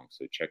strong.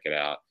 So check it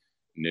out.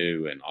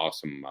 New and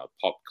awesome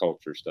pop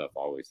culture stuff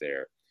always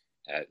there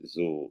at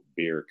Zool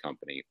Beer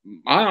Company.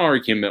 My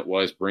argument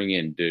was bring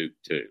in Duke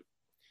too.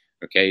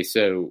 Okay,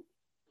 so,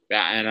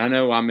 and I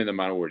know I'm in the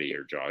minority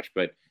here, Josh,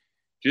 but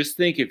just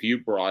think if you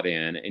brought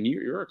in, and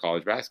you're a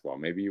college basketball,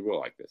 maybe you will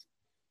like this.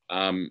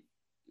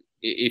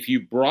 If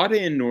you brought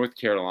in North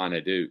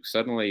Carolina Duke,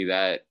 suddenly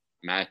that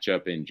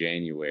matchup in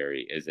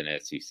January is an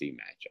SEC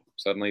matchup.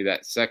 Suddenly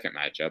that second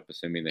matchup,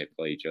 assuming they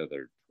play each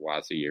other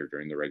twice a year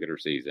during the regular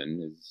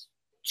season, is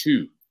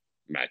two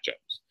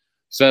matchups.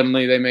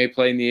 Suddenly they may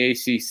play in the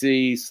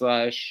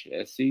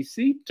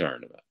ACC/SEC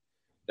tournament.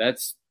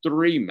 That's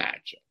three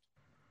matchups.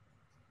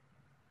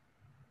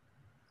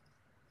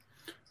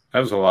 That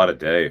was a lot of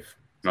Dave.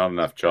 Not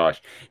enough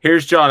Josh.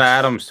 Here's John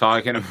Adams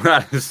talking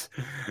about as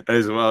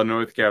well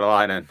North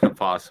Carolina and the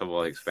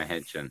possible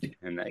expansion.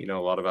 And you know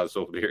a lot about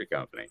Zool Beer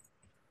Company.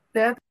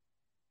 Yeah.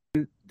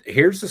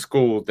 Here's a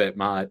school that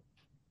might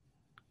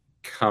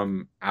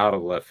come out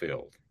of left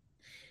field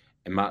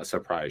and might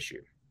surprise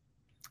you.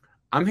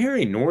 I'm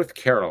hearing North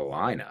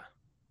Carolina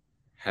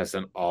has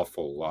an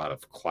awful lot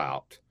of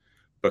clout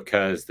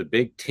because the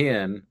Big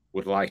Ten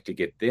would like to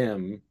get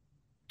them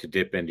to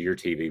dip into your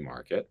TV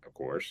market, of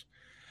course.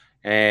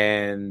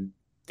 And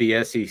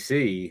the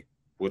SEC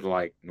would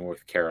like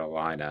North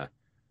Carolina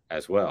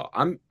as well.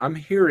 I'm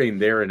hearing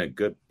they're in a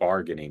good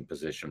bargaining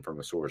position from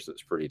a source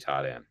that's pretty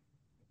tied in.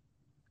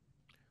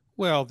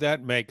 Well,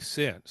 that makes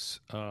sense.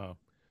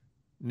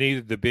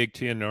 Neither the Big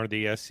Ten nor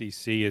the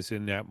SEC is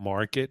in that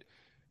market.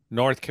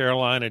 North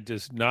Carolina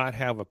does not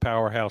have a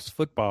powerhouse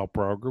football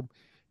program.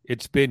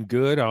 It's been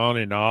good on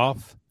and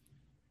off.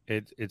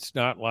 It's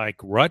not like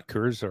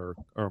Rutgers or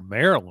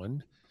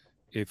Maryland,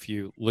 if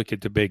you look at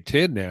the Big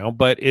Ten now,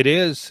 but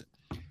I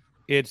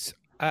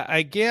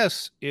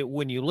guess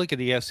when you look at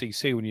the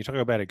SEC, when you talk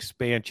about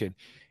expansion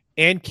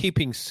and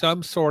keeping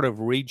some sort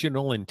of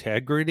regional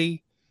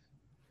integrity,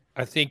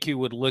 I think you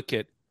would look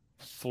at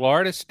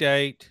Florida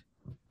State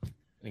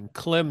and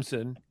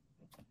Clemson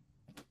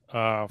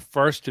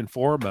first and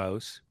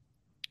foremost,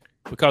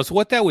 because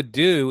what that would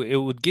do, it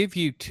would give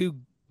you two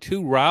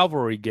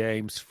rivalry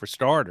games for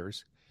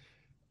starters.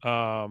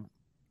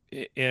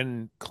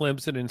 In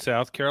Clemson and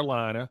South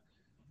Carolina.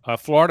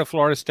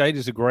 Florida State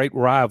is a great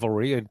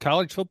rivalry, and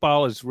college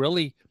football has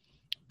really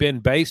been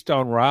based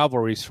on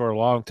rivalries for a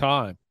long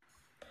time.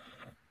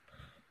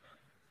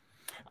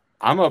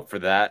 I'm up for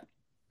that.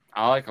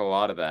 I like a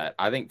lot of that.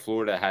 I think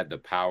Florida had the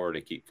power to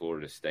keep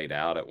Florida State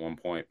out at one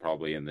point,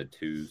 probably in the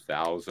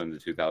 2000 to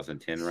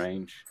 2010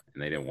 range,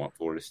 and they didn't want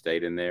Florida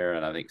State in there.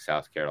 And I think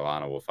South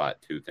Carolina will fight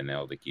tooth and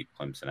nail to keep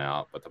Clemson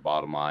out. But the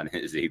bottom line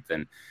is,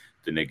 Ethan,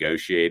 the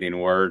negotiating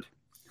word,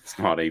 it's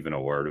not even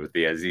a word with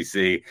the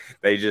SEC.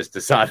 They just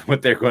decide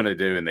what they're going to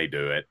do, and they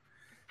do it.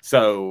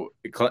 So,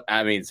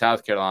 I mean,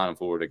 South Carolina and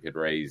Florida could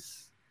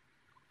raise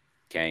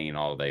Cain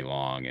all day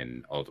long,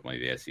 and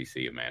ultimately the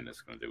SEC, Amanda's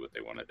going to do what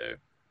they want to do.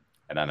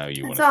 And I know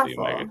you want to see a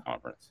mega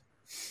conference.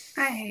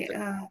 I hate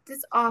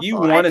this awful. You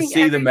want to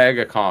see the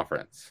mega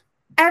conference.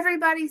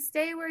 Everybody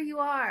stay where you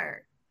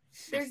are.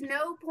 There's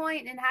no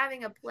point in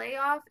having a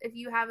playoff if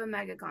you have a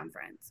mega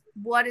conference.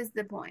 What is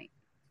the point?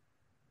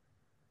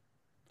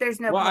 There's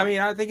no point. I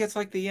mean, I think it's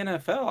like the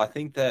NFL. I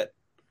think that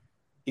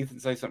Ethan,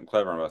 say something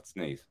clever about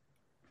sneeze.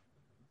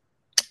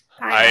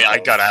 I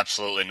got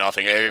absolutely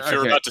nothing. If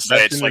you're about to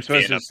say it's like the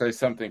NFL. Say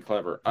something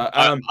clever.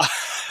 I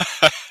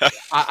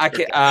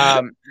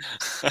can't.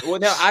 Well,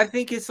 no, I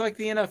think it's like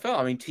the NFL.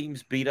 I mean,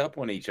 teams beat up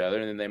on each other,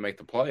 and then they make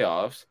the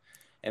playoffs.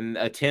 And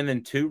a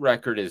 10-2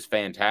 record is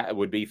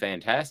would be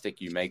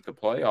fantastic. You make the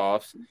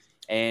playoffs,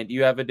 and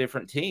you have a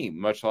different team,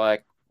 much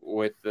like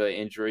with the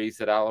injuries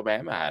that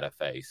Alabama had to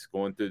face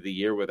going through the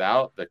year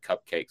without the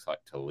cupcakes like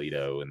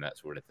Toledo and that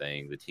sort of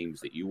thing. The teams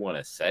that you want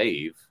to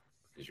save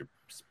because you're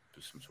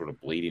some sort of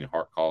bleeding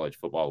heart college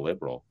football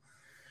liberal.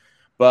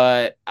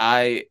 But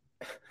I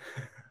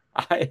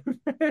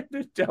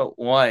don't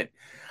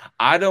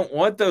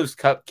want those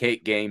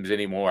cupcake games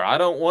anymore. I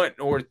don't want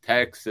North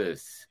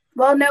Texas.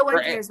 Well, no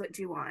one cares what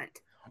you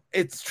want.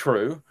 It's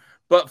true.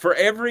 But for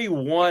every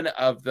one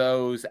of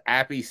those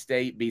Appy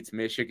State beats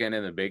Michigan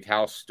in the Big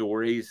House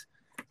stories,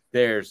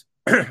 there's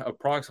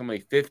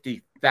approximately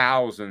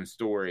 50,000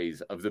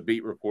 stories of the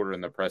beat reporter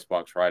in the press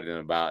box writing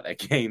about a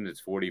game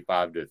that's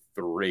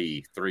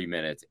 45-3, 3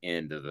 minutes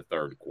into the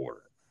third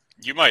quarter.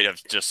 You might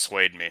have just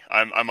swayed me.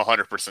 I'm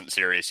 100%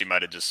 serious. You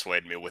might have just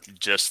swayed me with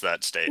just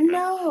that statement.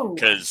 No.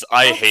 Because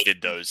I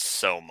hated those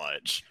so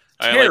much.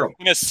 I'm going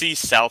to see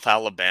South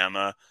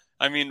Alabama.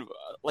 I mean,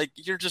 like,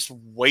 you're just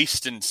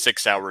wasting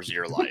 6 hours of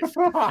your life.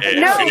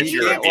 If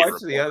you can't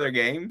watch the other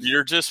games.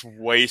 You're just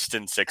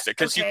wasting 6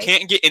 because you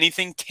can't get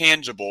anything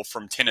tangible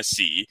from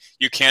Tennessee.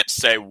 You can't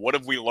say, what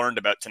have we learned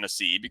about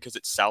Tennessee? Because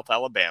it's South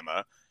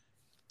Alabama.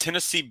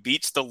 Tennessee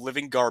beats the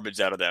living garbage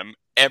out of them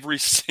every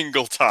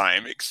single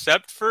time,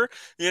 except for,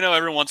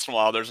 every once in a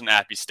while there's an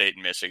Appy State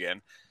in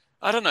Michigan.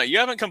 I don't know. You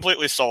haven't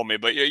completely sold me,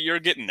 but you're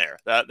getting there.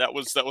 That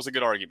was a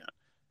good argument.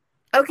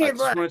 Okay, I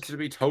just want it to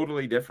be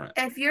totally different.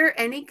 If you're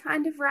any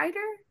kind of writer,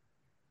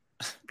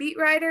 beat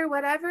writer,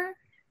 whatever,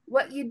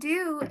 what you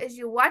do is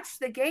you watch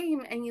the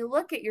game and you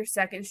look at your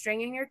second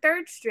string and your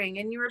third string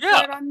and you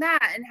report on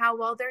that and how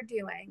well they're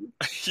doing.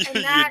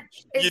 And that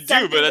is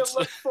something to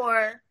look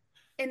for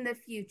in the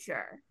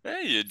future.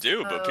 Yeah, you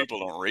do, but people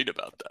don't read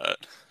about that.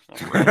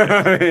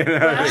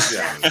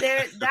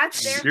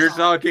 That's their You're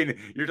talking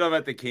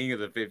about the king of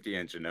the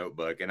 50-inch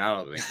notebook, and I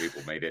don't think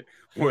people made it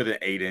more than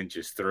 8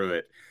 inches through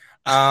it.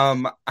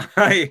 I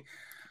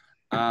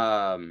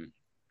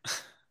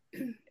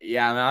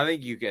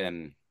think you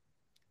can.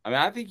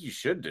 I think you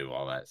should do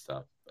all that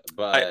stuff,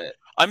 but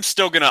I'm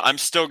still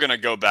gonna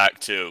go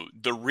back to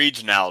the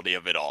regionality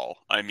of it all.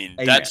 I mean,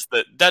 that's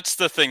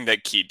the thing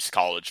that keeps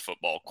college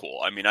football cool.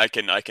 I mean, I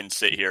can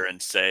sit here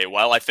and say,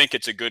 well, I think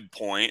it's a good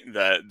point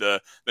that the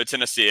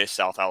Tennessee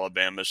South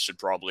Alabama should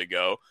probably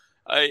go.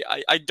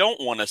 I don't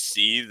want to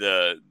see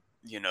the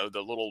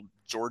little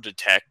Georgia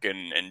Tech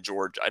and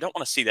Georgia. I don't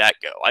want to see that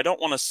go. I don't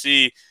want to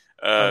see.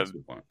 I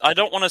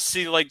don't want to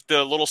see like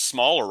the little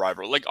smaller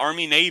rival, like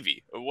Army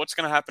Navy. What's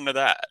going to happen to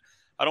that?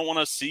 I don't want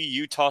to see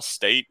Utah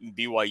State and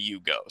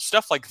BYU go.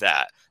 Stuff like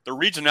that. The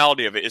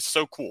regionality of it is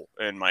so cool,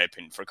 in my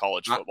opinion, for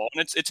college football,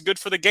 and it's good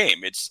for the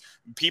game.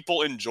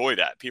 People enjoy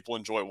that. People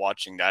enjoy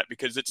watching that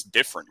because it's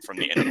different from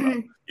the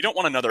NFL. You don't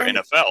want another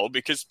NFL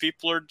because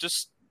people are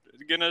just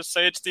gonna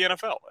say it's the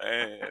NFL,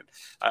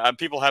 and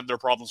people have their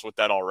problems with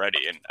that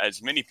already. And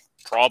as many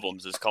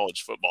problems as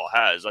college football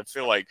has, I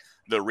feel like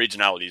the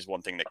regionality is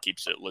one thing that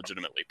keeps it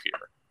legitimately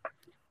pure.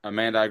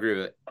 Amanda, I agree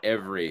with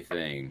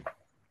everything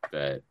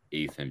that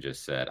Ethan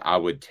just said. I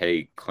would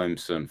take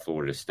Clemson,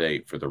 Florida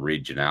State for the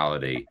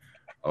regionality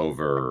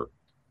over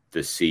the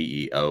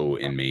CEO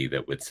in me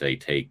that would say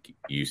take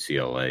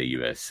UCLA,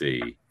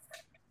 USC.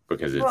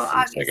 Because it's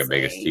like a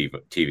biggest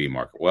TV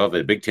market. Well,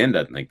 the Big Ten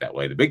doesn't think that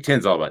way. The Big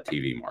Ten's all about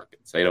TV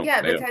markets. They don't.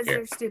 Yeah, they because don't care.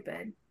 They're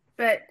stupid.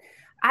 But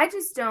I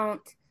just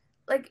don't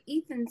like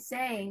Ethan's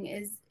saying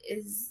is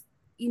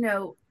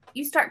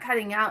you start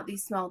cutting out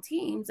these small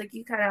teams, like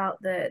you cut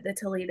out the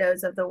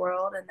Toledos of the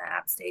world and the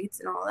App States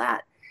and all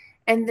that,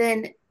 and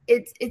then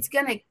it's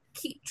gonna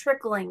keep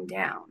trickling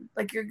down.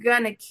 Like you're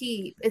gonna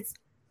keep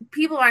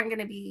people aren't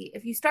gonna be,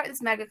 if you start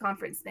this mega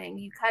conference thing,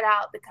 you cut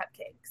out the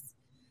cupcakes.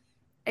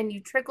 And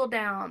you trickle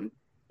down,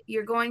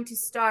 you're going to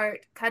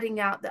start cutting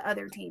out the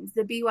other teams.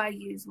 The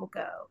BYUs will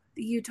go.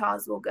 The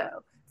Utahs will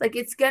go. Like,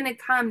 it's going to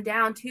come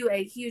down to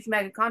a huge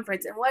mega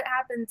conference. And what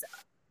happens?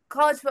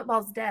 College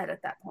football's dead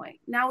at that point.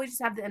 Now we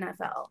just have the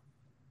NFL.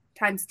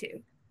 times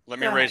 2. Let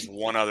me raise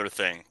one other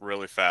thing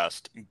really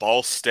fast.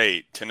 Ball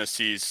State,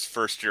 Tennessee's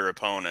first-year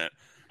opponent.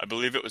 I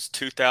believe it was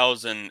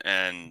 2000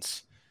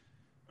 and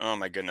oh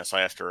my goodness,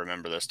 I have to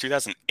remember this.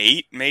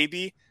 2008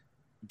 maybe.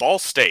 Ball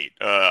State,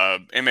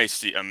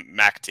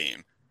 MAC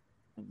team.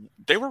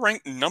 They were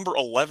ranked number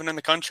 11 in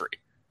the country.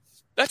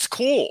 That's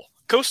cool.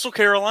 Coastal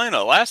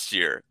Carolina last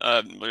year,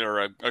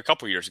 or a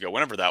couple years ago,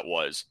 whenever that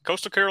was.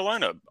 Coastal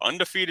Carolina,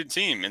 undefeated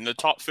team in the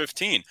top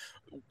 15.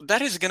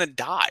 That is going to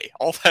die,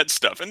 all that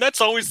stuff. And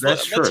that's always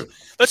true.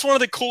 That's one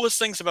of the coolest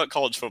things about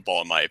college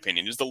football, in my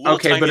opinion, is the little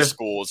tiny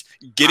schools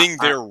getting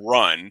their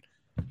run.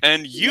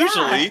 And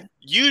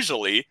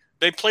usually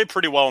they play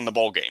pretty well in the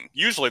bowl game.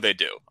 Usually they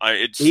do.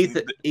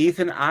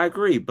 Ethan, I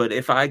agree. But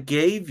if I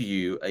gave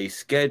you a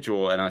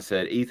schedule and I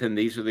said, Ethan,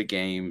 these are the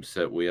games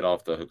that we at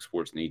Off the Hook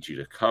Sports need you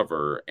to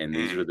cover, and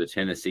these are the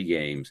Tennessee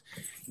games,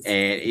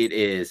 and it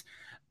is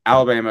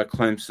Alabama,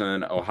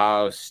 Clemson,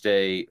 Ohio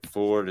State,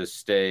 Florida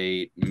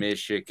State,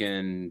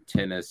 Michigan,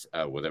 Tennessee,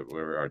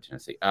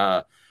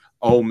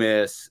 Ole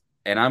Miss,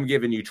 and I'm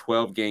giving you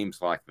 12 games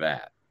like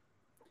that.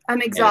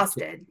 I'm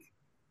exhausted.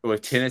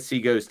 If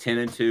Tennessee goes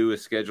 10-2, a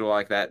schedule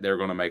like that, they're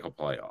going to make a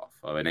playoff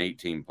of an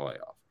 18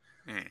 playoff.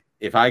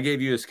 If I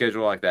gave you a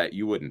schedule like that,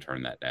 you wouldn't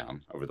turn that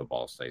down over the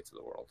Ball States of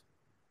the world.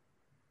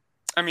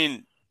 I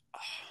mean,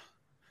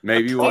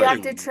 maybe you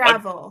have to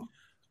travel.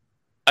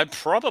 I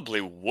probably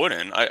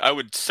wouldn't. I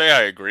would say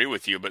I agree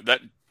with you, but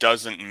that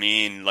doesn't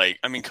mean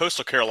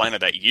Coastal Carolina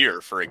that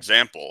year, for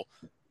example,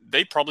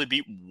 they probably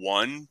beat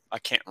one. I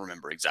can't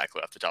remember exactly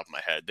off the top of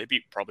my head. They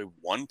beat probably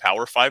one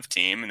Power 5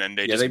 team, and then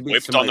they just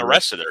whipped on the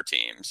rest of their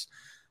teams.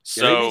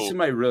 So they beat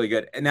somebody really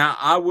good. Now,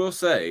 I will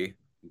say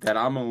that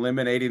I'm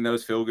eliminating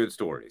those feel-good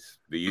stories,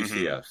 the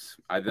UCFs.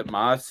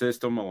 My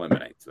system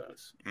eliminates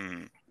those.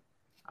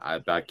 I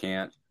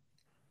can't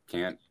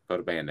put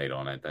a Band-Aid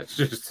on it. That's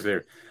just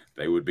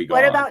they would be gone.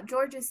 What about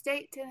Georgia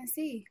State,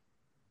 Tennessee?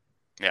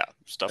 Yeah,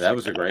 stuff. That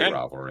was a great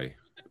rivalry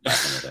back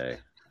in the day.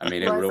 I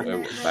mean, it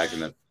was back in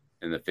the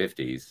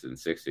 50s and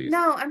 60s.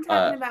 No, I'm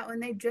talking about when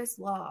they just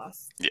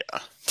lost. Yeah.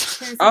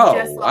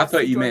 I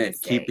thought you meant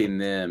State. Keeping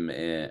them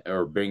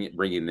or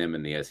bringing them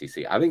in the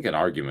SEC. I think an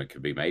argument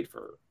could be made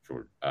for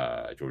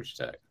Georgia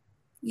Tech.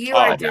 You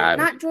are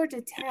not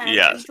Georgia Tech.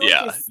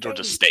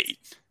 Georgia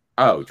State.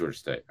 Oh, Georgia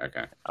State.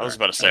 Okay. I was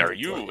about to say, are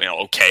you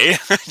okay?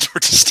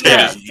 Georgia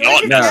State is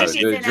not.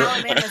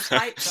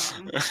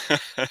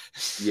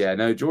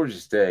 No, Georgia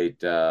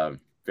State.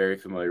 Very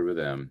familiar with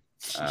them.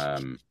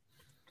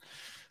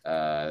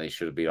 They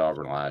should have beat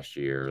Auburn last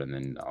year, and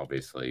then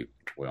obviously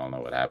we all know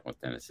what happened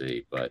with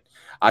Tennessee. But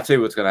I'll tell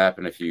you what's going to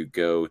happen if you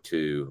go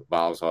to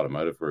Biles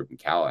Automotive Group in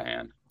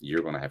Callahan.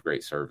 You're going to have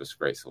great service,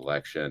 great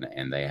selection,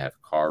 and they have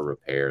car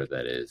repair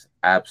that is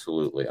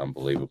absolutely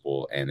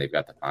unbelievable, and they've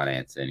got the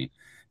financing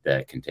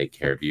that can take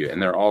care of you.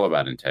 And they're all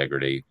about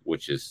integrity,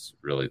 which is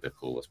really the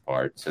coolest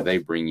part. So they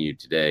bring you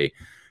today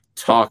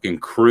Talking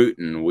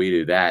Cruton. We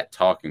do that.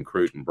 Talking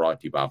Cruton brought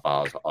to you by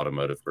Biles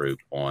Automotive Group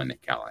on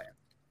Callahan.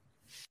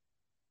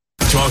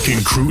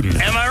 Talking Cruton.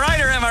 Am I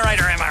right or am I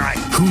right or am I right?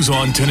 Who's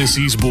on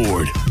Tennessee's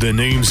board? The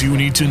names you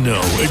need to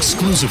know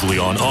exclusively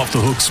on Off the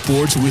Hook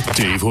Sports with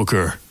Dave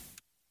Hooker.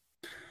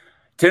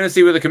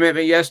 Tennessee with a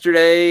commitment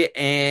yesterday,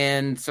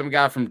 and some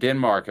guy from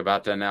Denmark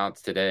about to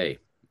announce today.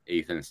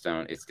 Ethan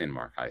Stone. It's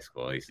Denmark High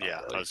School. I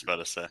was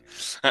about to say.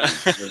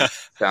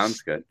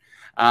 Sounds good.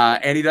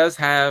 And he does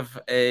have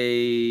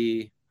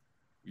a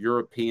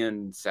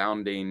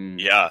European-sounding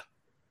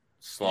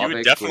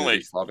Slavic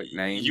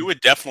name. You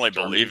would definitely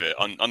believe it.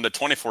 On the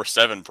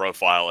 24/7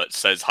 profile, it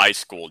says High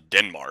School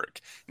Denmark.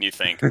 And you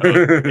think,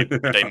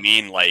 they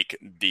mean like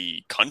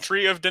the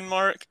country of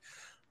Denmark?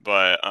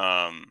 But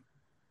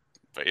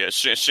yeah,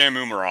 Sham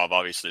Umarov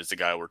obviously is the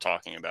guy we're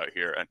talking about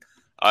here. And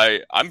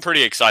I'm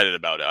pretty excited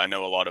about it. I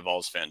know a lot of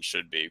Vols fans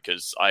should be,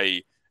 because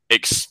I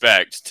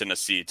expect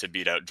Tennessee to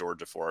beat out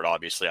Georgia for it.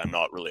 Obviously, I'm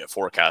not really a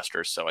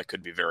forecaster, so I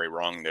could be very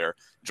wrong there.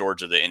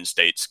 Georgia, the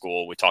in-state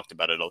school, we talked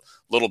about it a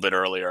little bit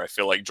earlier. I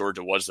feel like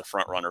Georgia was the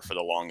front runner for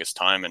the longest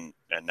time, and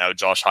now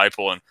Josh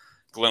Heupel and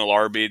Glenn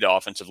Larby, the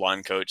offensive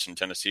line coach in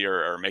Tennessee,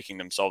 are making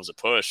themselves a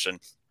push, and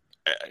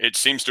it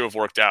seems to have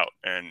worked out.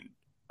 And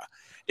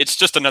it's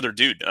just another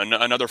dude,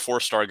 another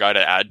 4-star guy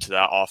to add to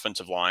that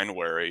offensive line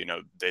where,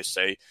 they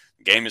say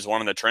game is won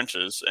in the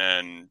trenches,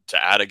 and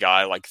to add a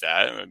guy like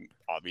that,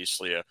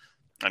 obviously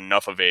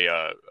enough of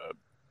a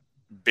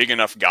big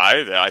enough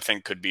guy that I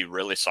think could be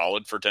really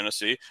solid for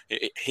Tennessee.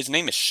 His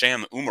name is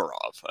Sham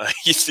Umarov.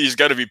 He's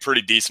got to be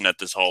pretty decent at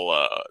this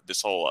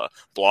whole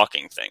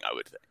blocking thing, I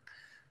would think.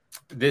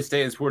 This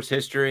day in sports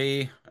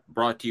history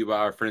brought to you by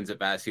our friends at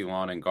Vassy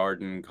Lawn and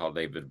Garden, called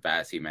David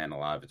Vassy, man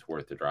alive. It's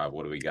worth the drive.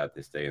 What do we got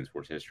this day in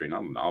sports history?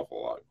 Not an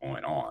awful lot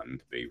going on,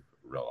 to be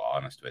real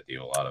honest with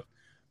you. A lot of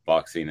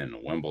boxing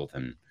in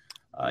Wimbledon.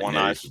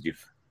 Did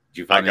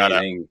you find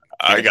anything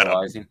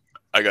tantalizing?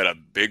 I got a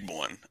big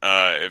one.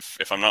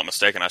 If I'm not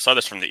mistaken, I saw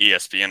this from the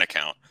ESPN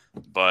account,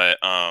 but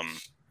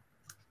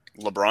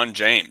LeBron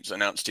James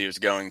announced he was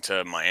going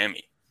to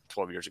Miami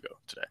 12 years ago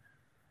today.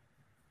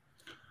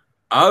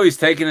 Oh, he's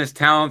taking his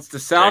talents to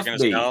South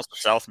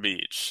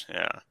Beach.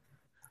 Yeah.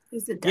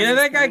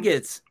 That guy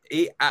gets.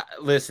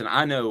 Listen,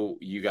 I know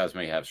you guys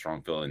may have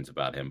strong feelings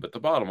about him, but the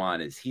bottom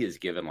line is he has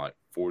given like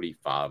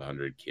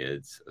 4,500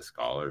 kids a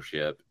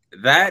scholarship.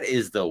 That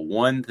is the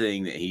one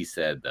thing that he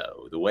said,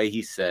 though, the way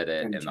he said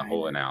it and the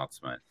whole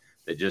announcement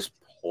that just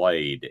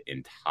played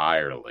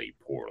entirely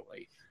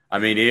poorly. I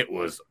mean,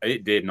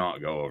 it did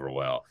not go over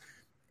well.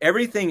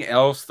 Everything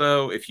else,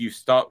 though, if you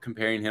stop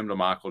comparing him to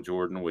Michael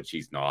Jordan, which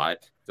he's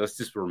not, let's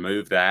just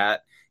remove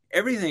that.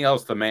 Everything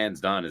else the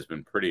man's done has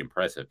been pretty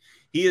impressive.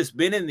 He has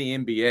been in the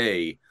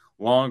NBA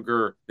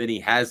longer than he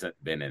hasn't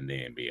been in the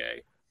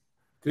NBA.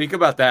 Think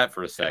about that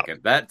for a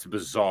second. That's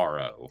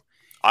bizarro.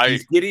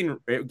 He's getting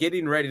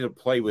ready to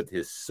play with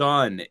his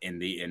son in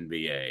the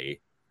NBA.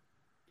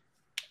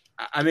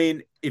 I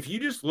mean, if you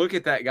just look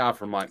at that guy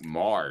from like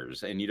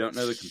Mars and you don't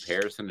know the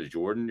comparison to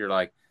Jordan, you're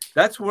like,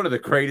 that's one of the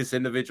greatest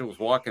individuals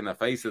walking the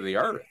face of the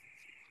earth.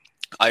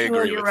 I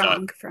agree you're with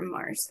wrong that. From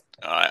Mars.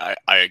 I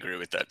agree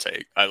with that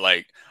take. I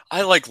like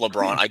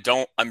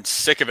LeBron. I'm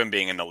sick of him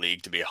being in the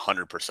league, to be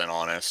 100%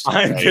 honest.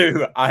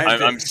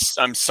 I'm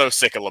so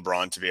sick of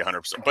LeBron, to be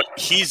 100%. But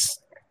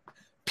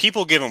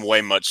people give him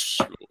way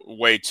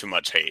too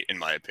much hate, in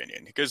my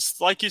opinion, because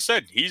like you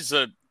said, he's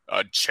a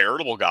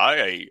charitable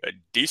guy, a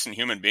decent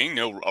human being,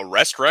 no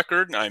arrest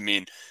record. I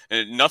mean,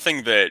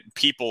 nothing that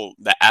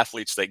the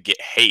athletes that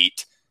get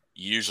hate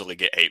usually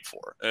get hate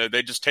for.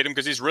 They just hate him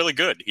because he's really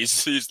good.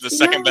 He's the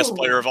second best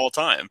player of all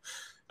time.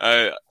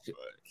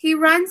 He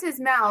runs his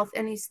mouth,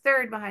 and he's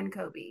third behind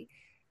Kobe.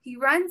 He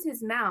runs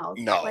his mouth.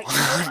 No,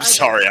 I'm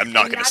sorry, I'm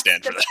not going to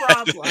stand for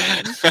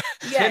that.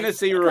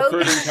 Tennessee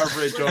recruiting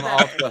coverage on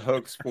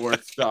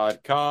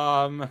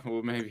offthehooksports.com.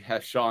 We'll maybe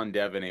have Sean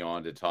Devaney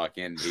on to talk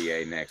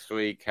NBA next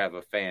week. Have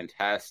a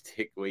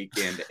fantastic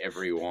weekend,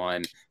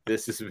 everyone.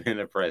 This has been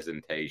a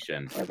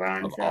presentation of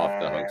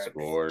Off the Hook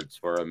Sports.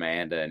 For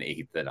Amanda and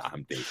Ethan,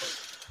 I'm David.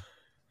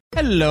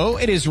 Hello,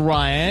 it is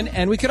Ryan,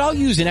 and we could all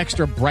use an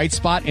extra bright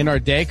spot in our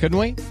day, couldn't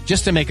we?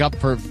 Just to make up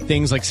for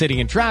things like sitting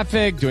in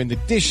traffic, doing the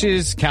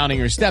dishes, counting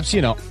your steps,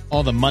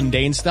 all the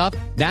mundane stuff.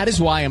 That is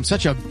why I'm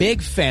such a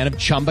big fan of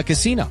Chumba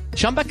Casino.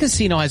 Chumba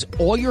Casino has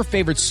all your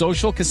favorite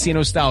social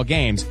casino-style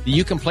games that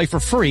you can play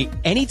for free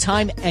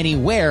anytime,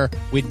 anywhere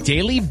with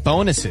daily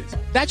bonuses.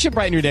 That should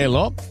brighten your day a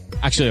little.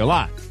 Actually, a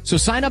lot. So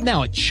sign up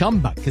now at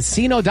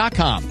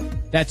ChumbaCasino.com.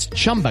 That's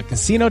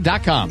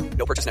ChumbaCasino.com.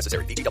 No purchase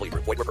necessary. VGW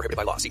Group. Void where prohibited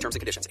by law. See terms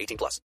and conditions.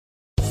 18+.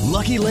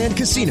 Lucky Land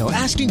Casino,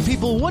 asking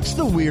people, what's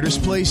the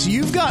weirdest place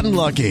you've gotten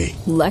lucky?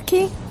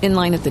 Lucky? In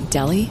line at the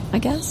deli, I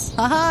guess?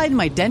 Aha, in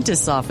my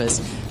dentist's office.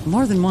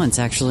 More than once,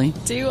 actually.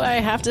 Do I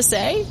have to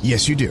say?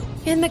 Yes, you do.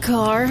 In the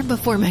car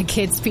before my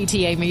kids'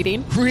 PTA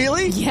meeting.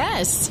 Really?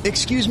 Yes.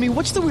 Excuse me,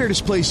 what's the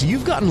weirdest place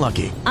you've gotten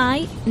lucky?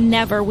 I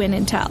never win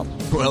and tell.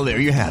 Well, there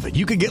you have it.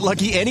 You can get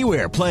lucky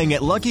anywhere, playing at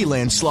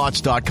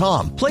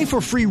LuckyLandSlots.com. Play for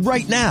free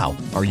right now.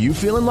 Are you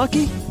feeling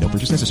lucky? No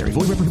purchase necessary.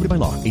 Void where prohibited by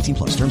law.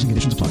 18+. Terms and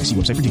conditions apply. See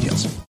website for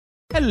details.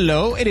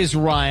 Hello, it is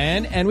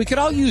Ryan, and we could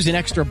all use an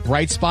extra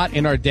bright spot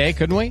in our day,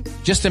 couldn't we?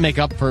 Just to make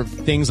up for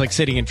things like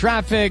sitting in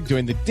traffic,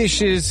 doing the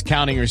dishes,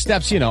 counting your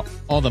steps,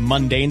 all the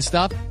mundane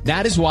stuff.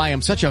 That is why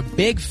I'm such a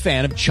big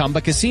fan of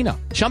Chumba Casino.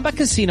 Chumba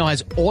Casino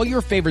has all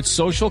your favorite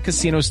social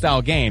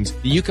casino-style games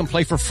that you can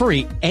play for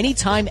free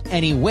anytime,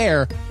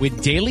 anywhere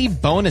with daily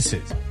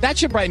bonuses. That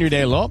should brighten your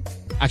day a little.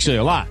 Actually,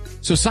 a lot.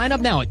 So sign up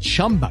now at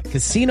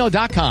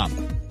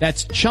ChumbaCasino.com.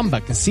 That's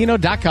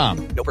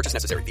ChumbaCasino.com. No purchase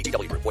necessary.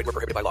 VGW Group. Void where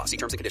prohibited by law. See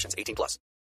terms and conditions. 18+.